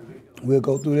 we'll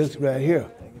go through this right here.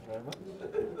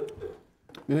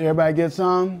 Did everybody get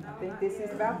some? I think this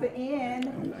is about the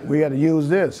end. We got to use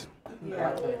this.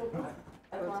 Yeah.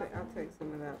 I'll take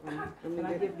some of that one. Can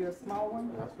I give you a small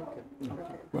one?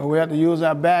 Well, we have to use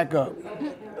our backup.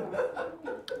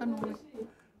 I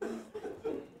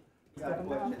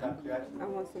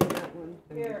want some of that one.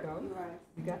 There you go.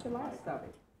 You got the last of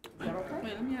it. Is that okay?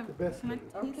 Wait, let me have it. Can I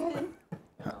taste it?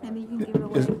 And then you can give it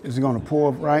away. Is it going to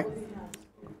pour right?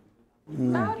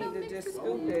 No, you need to just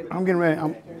scoop it. I'm getting ready.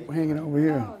 I'm hanging over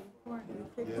here.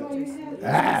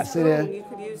 Ah, see there? You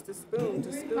could use the spoon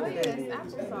to scoop it.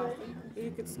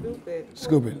 You could scoop it.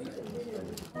 Scoop it.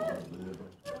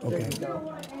 Okay.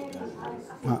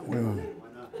 Wait a minute.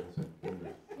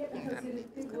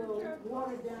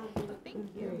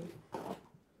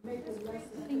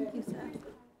 Thank you, sir.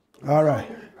 All right.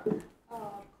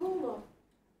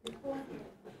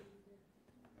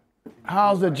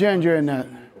 How's the ginger in that?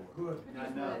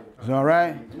 It's all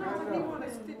right?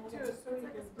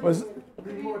 What's,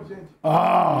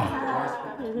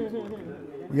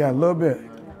 we got a little bit.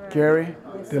 Carrie,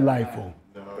 delightful.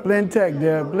 Blend tech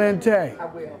there, blend tech. I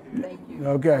will. Thank you.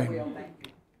 Okay.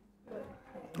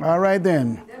 All right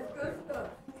then.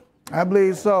 I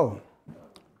believe so.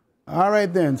 All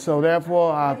right then. So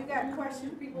therefore, You got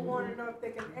questions, people want to know if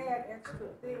they can add extra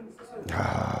things to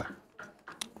it.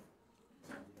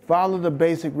 follow the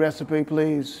basic recipe,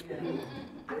 please.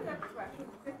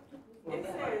 It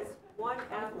says one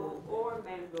apple or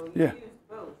mango. You Yeah. use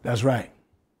both. That's right.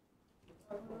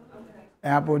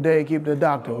 Apple a day, keep the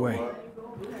doctor away.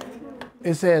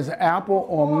 It says apple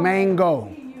or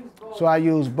mango, so I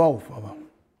use both of them.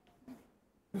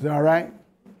 Is that all right?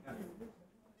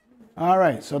 All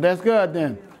right, so that's good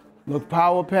then. Look,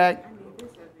 power pack.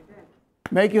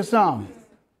 Make you some.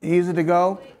 Easy to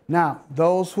go. Now,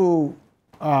 those who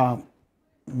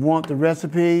want the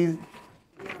recipes,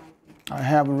 I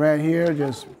have them right here.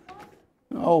 Just,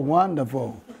 oh,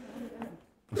 wonderful.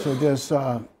 So just,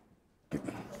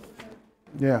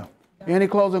 yeah. Any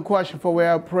closing question before we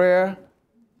have prayer?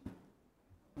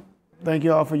 Thank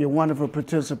you all for your wonderful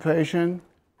participation.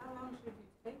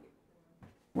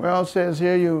 Well, it says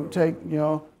here you take,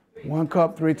 1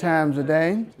 cup 3 times a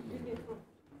day.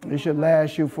 It should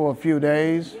last you for a few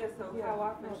days.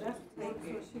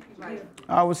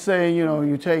 I would say,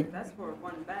 you take. That's for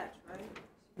one batch, right?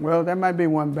 Well, that might be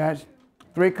 1 batch.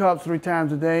 3 cups 3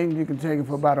 times a day. You can take it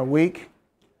for about a week,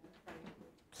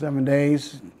 7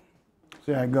 days.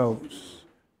 See how it goes.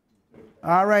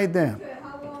 All right then.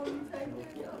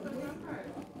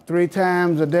 3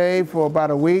 times a day for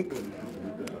about a week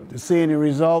to see any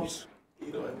results.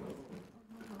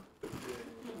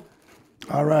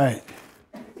 All right.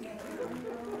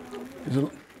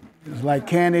 It's like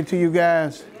candy to you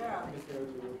guys?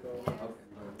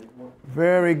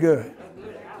 Very good.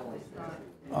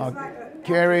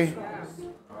 Carrie,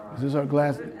 is this her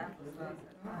glasses?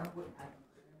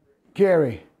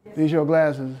 Carrie, these your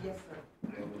glasses?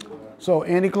 So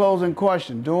any closing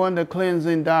question? During the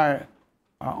cleansing diet,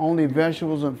 are only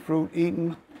vegetables and fruit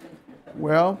eaten?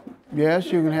 Well,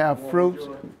 yes, you can have fruits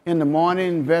in the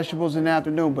morning, vegetables in the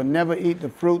afternoon, but never eat the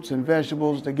fruits and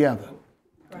vegetables together.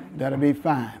 That'll be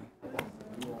fine.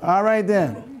 All right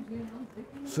then.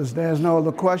 Since there's no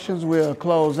other questions, we'll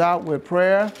close out with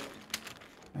prayer.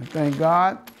 And thank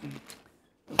God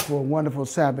for a wonderful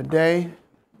Sabbath day.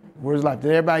 Words like,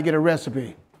 did everybody get a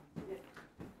recipe?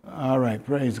 All right,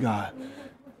 praise God.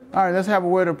 All right, let's have a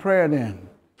word of prayer then.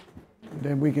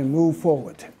 Then we can move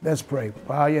forward. Let's pray.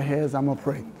 Bow your heads, I'm going to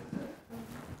pray.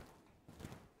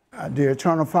 Our dear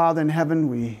eternal Father in heaven,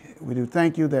 we do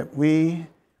thank you that we,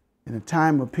 in a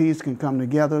time of peace, can come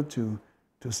together to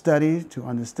study, to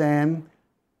understand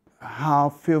how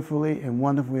fearfully and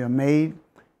wonderfully we are made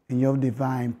in your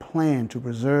divine plan to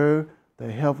preserve the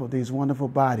health of these wonderful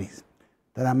bodies,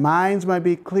 that our minds might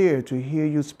be clear to hear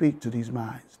you speak to these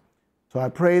minds. So I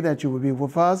pray that you will be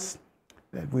with us,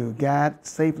 that we will guide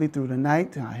safely through the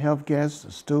night, our health guests,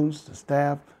 the students, the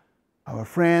staff, our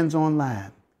friends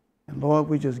online. And Lord,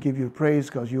 we just give you praise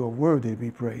because you are worthy to be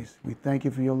praised. We thank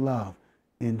you for your love.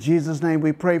 In Jesus' name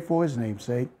we pray for his name's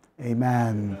sake.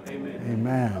 Amen. Amen.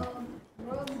 Amen.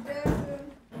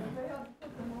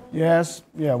 Yes,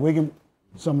 yeah, we can,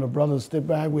 some of the brothers step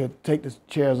back. We'll take the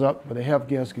chairs up, but the health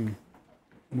guests can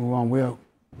move on. We'll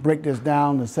break this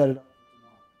down and set it up.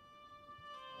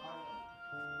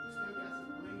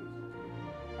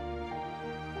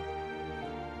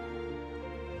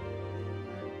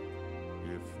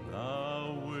 If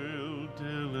thou wilt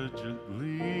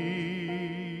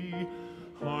diligently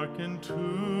hearken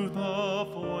to the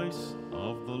voice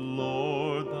of the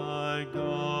Lord thy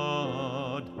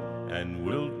God, and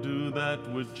wilt do that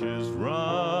which is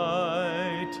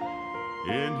right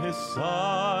in his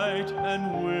sight,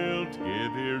 and wilt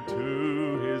give ear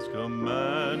to his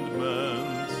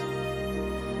commandments,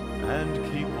 and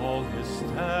keep all his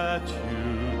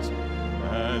statutes,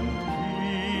 and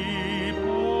keep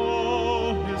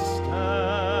all his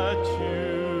statutes,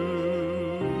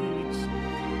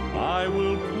 I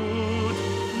will put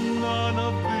none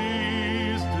of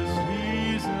these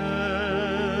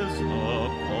diseases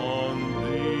upon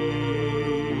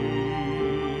thee,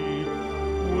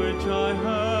 which I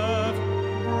have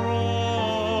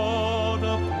brought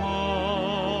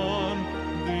upon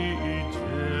the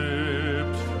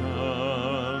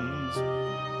Egyptians.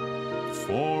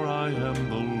 For I am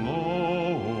the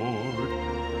Lord,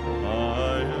 I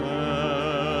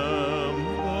am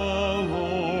the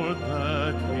Lord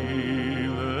that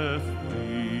healeth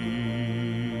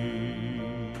thee.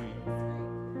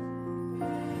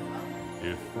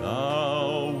 If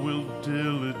thou wilt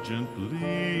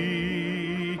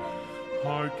diligently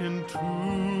hearken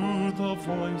to the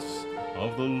voice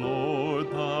of the Lord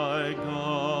thy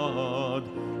God,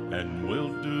 and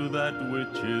wilt do that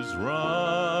which is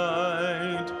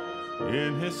right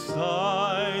in his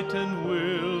sight, and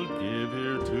wilt give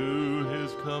ear to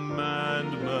his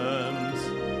commandments,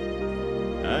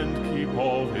 and keep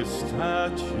all his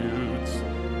statutes,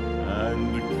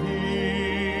 and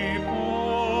keep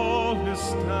all his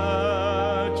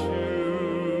statutes,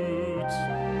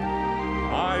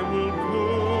 I will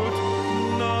put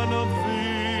none of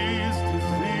these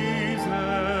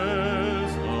diseases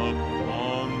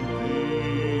upon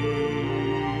thee,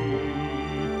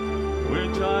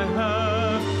 which I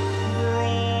have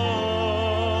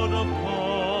brought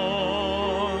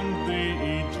upon the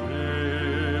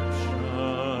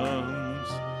Egyptians.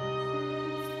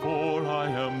 For I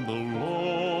am the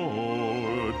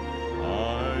Lord, I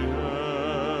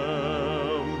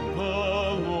am the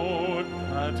Lord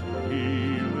that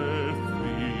healeth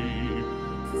thee.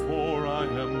 For I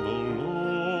am the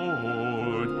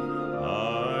Lord, I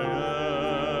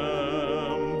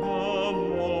am the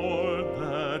Lord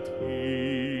that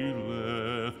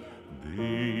healeth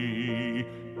thee.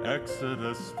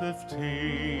 Exodus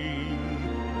 15,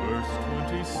 verse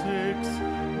 26,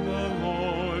 the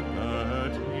Lord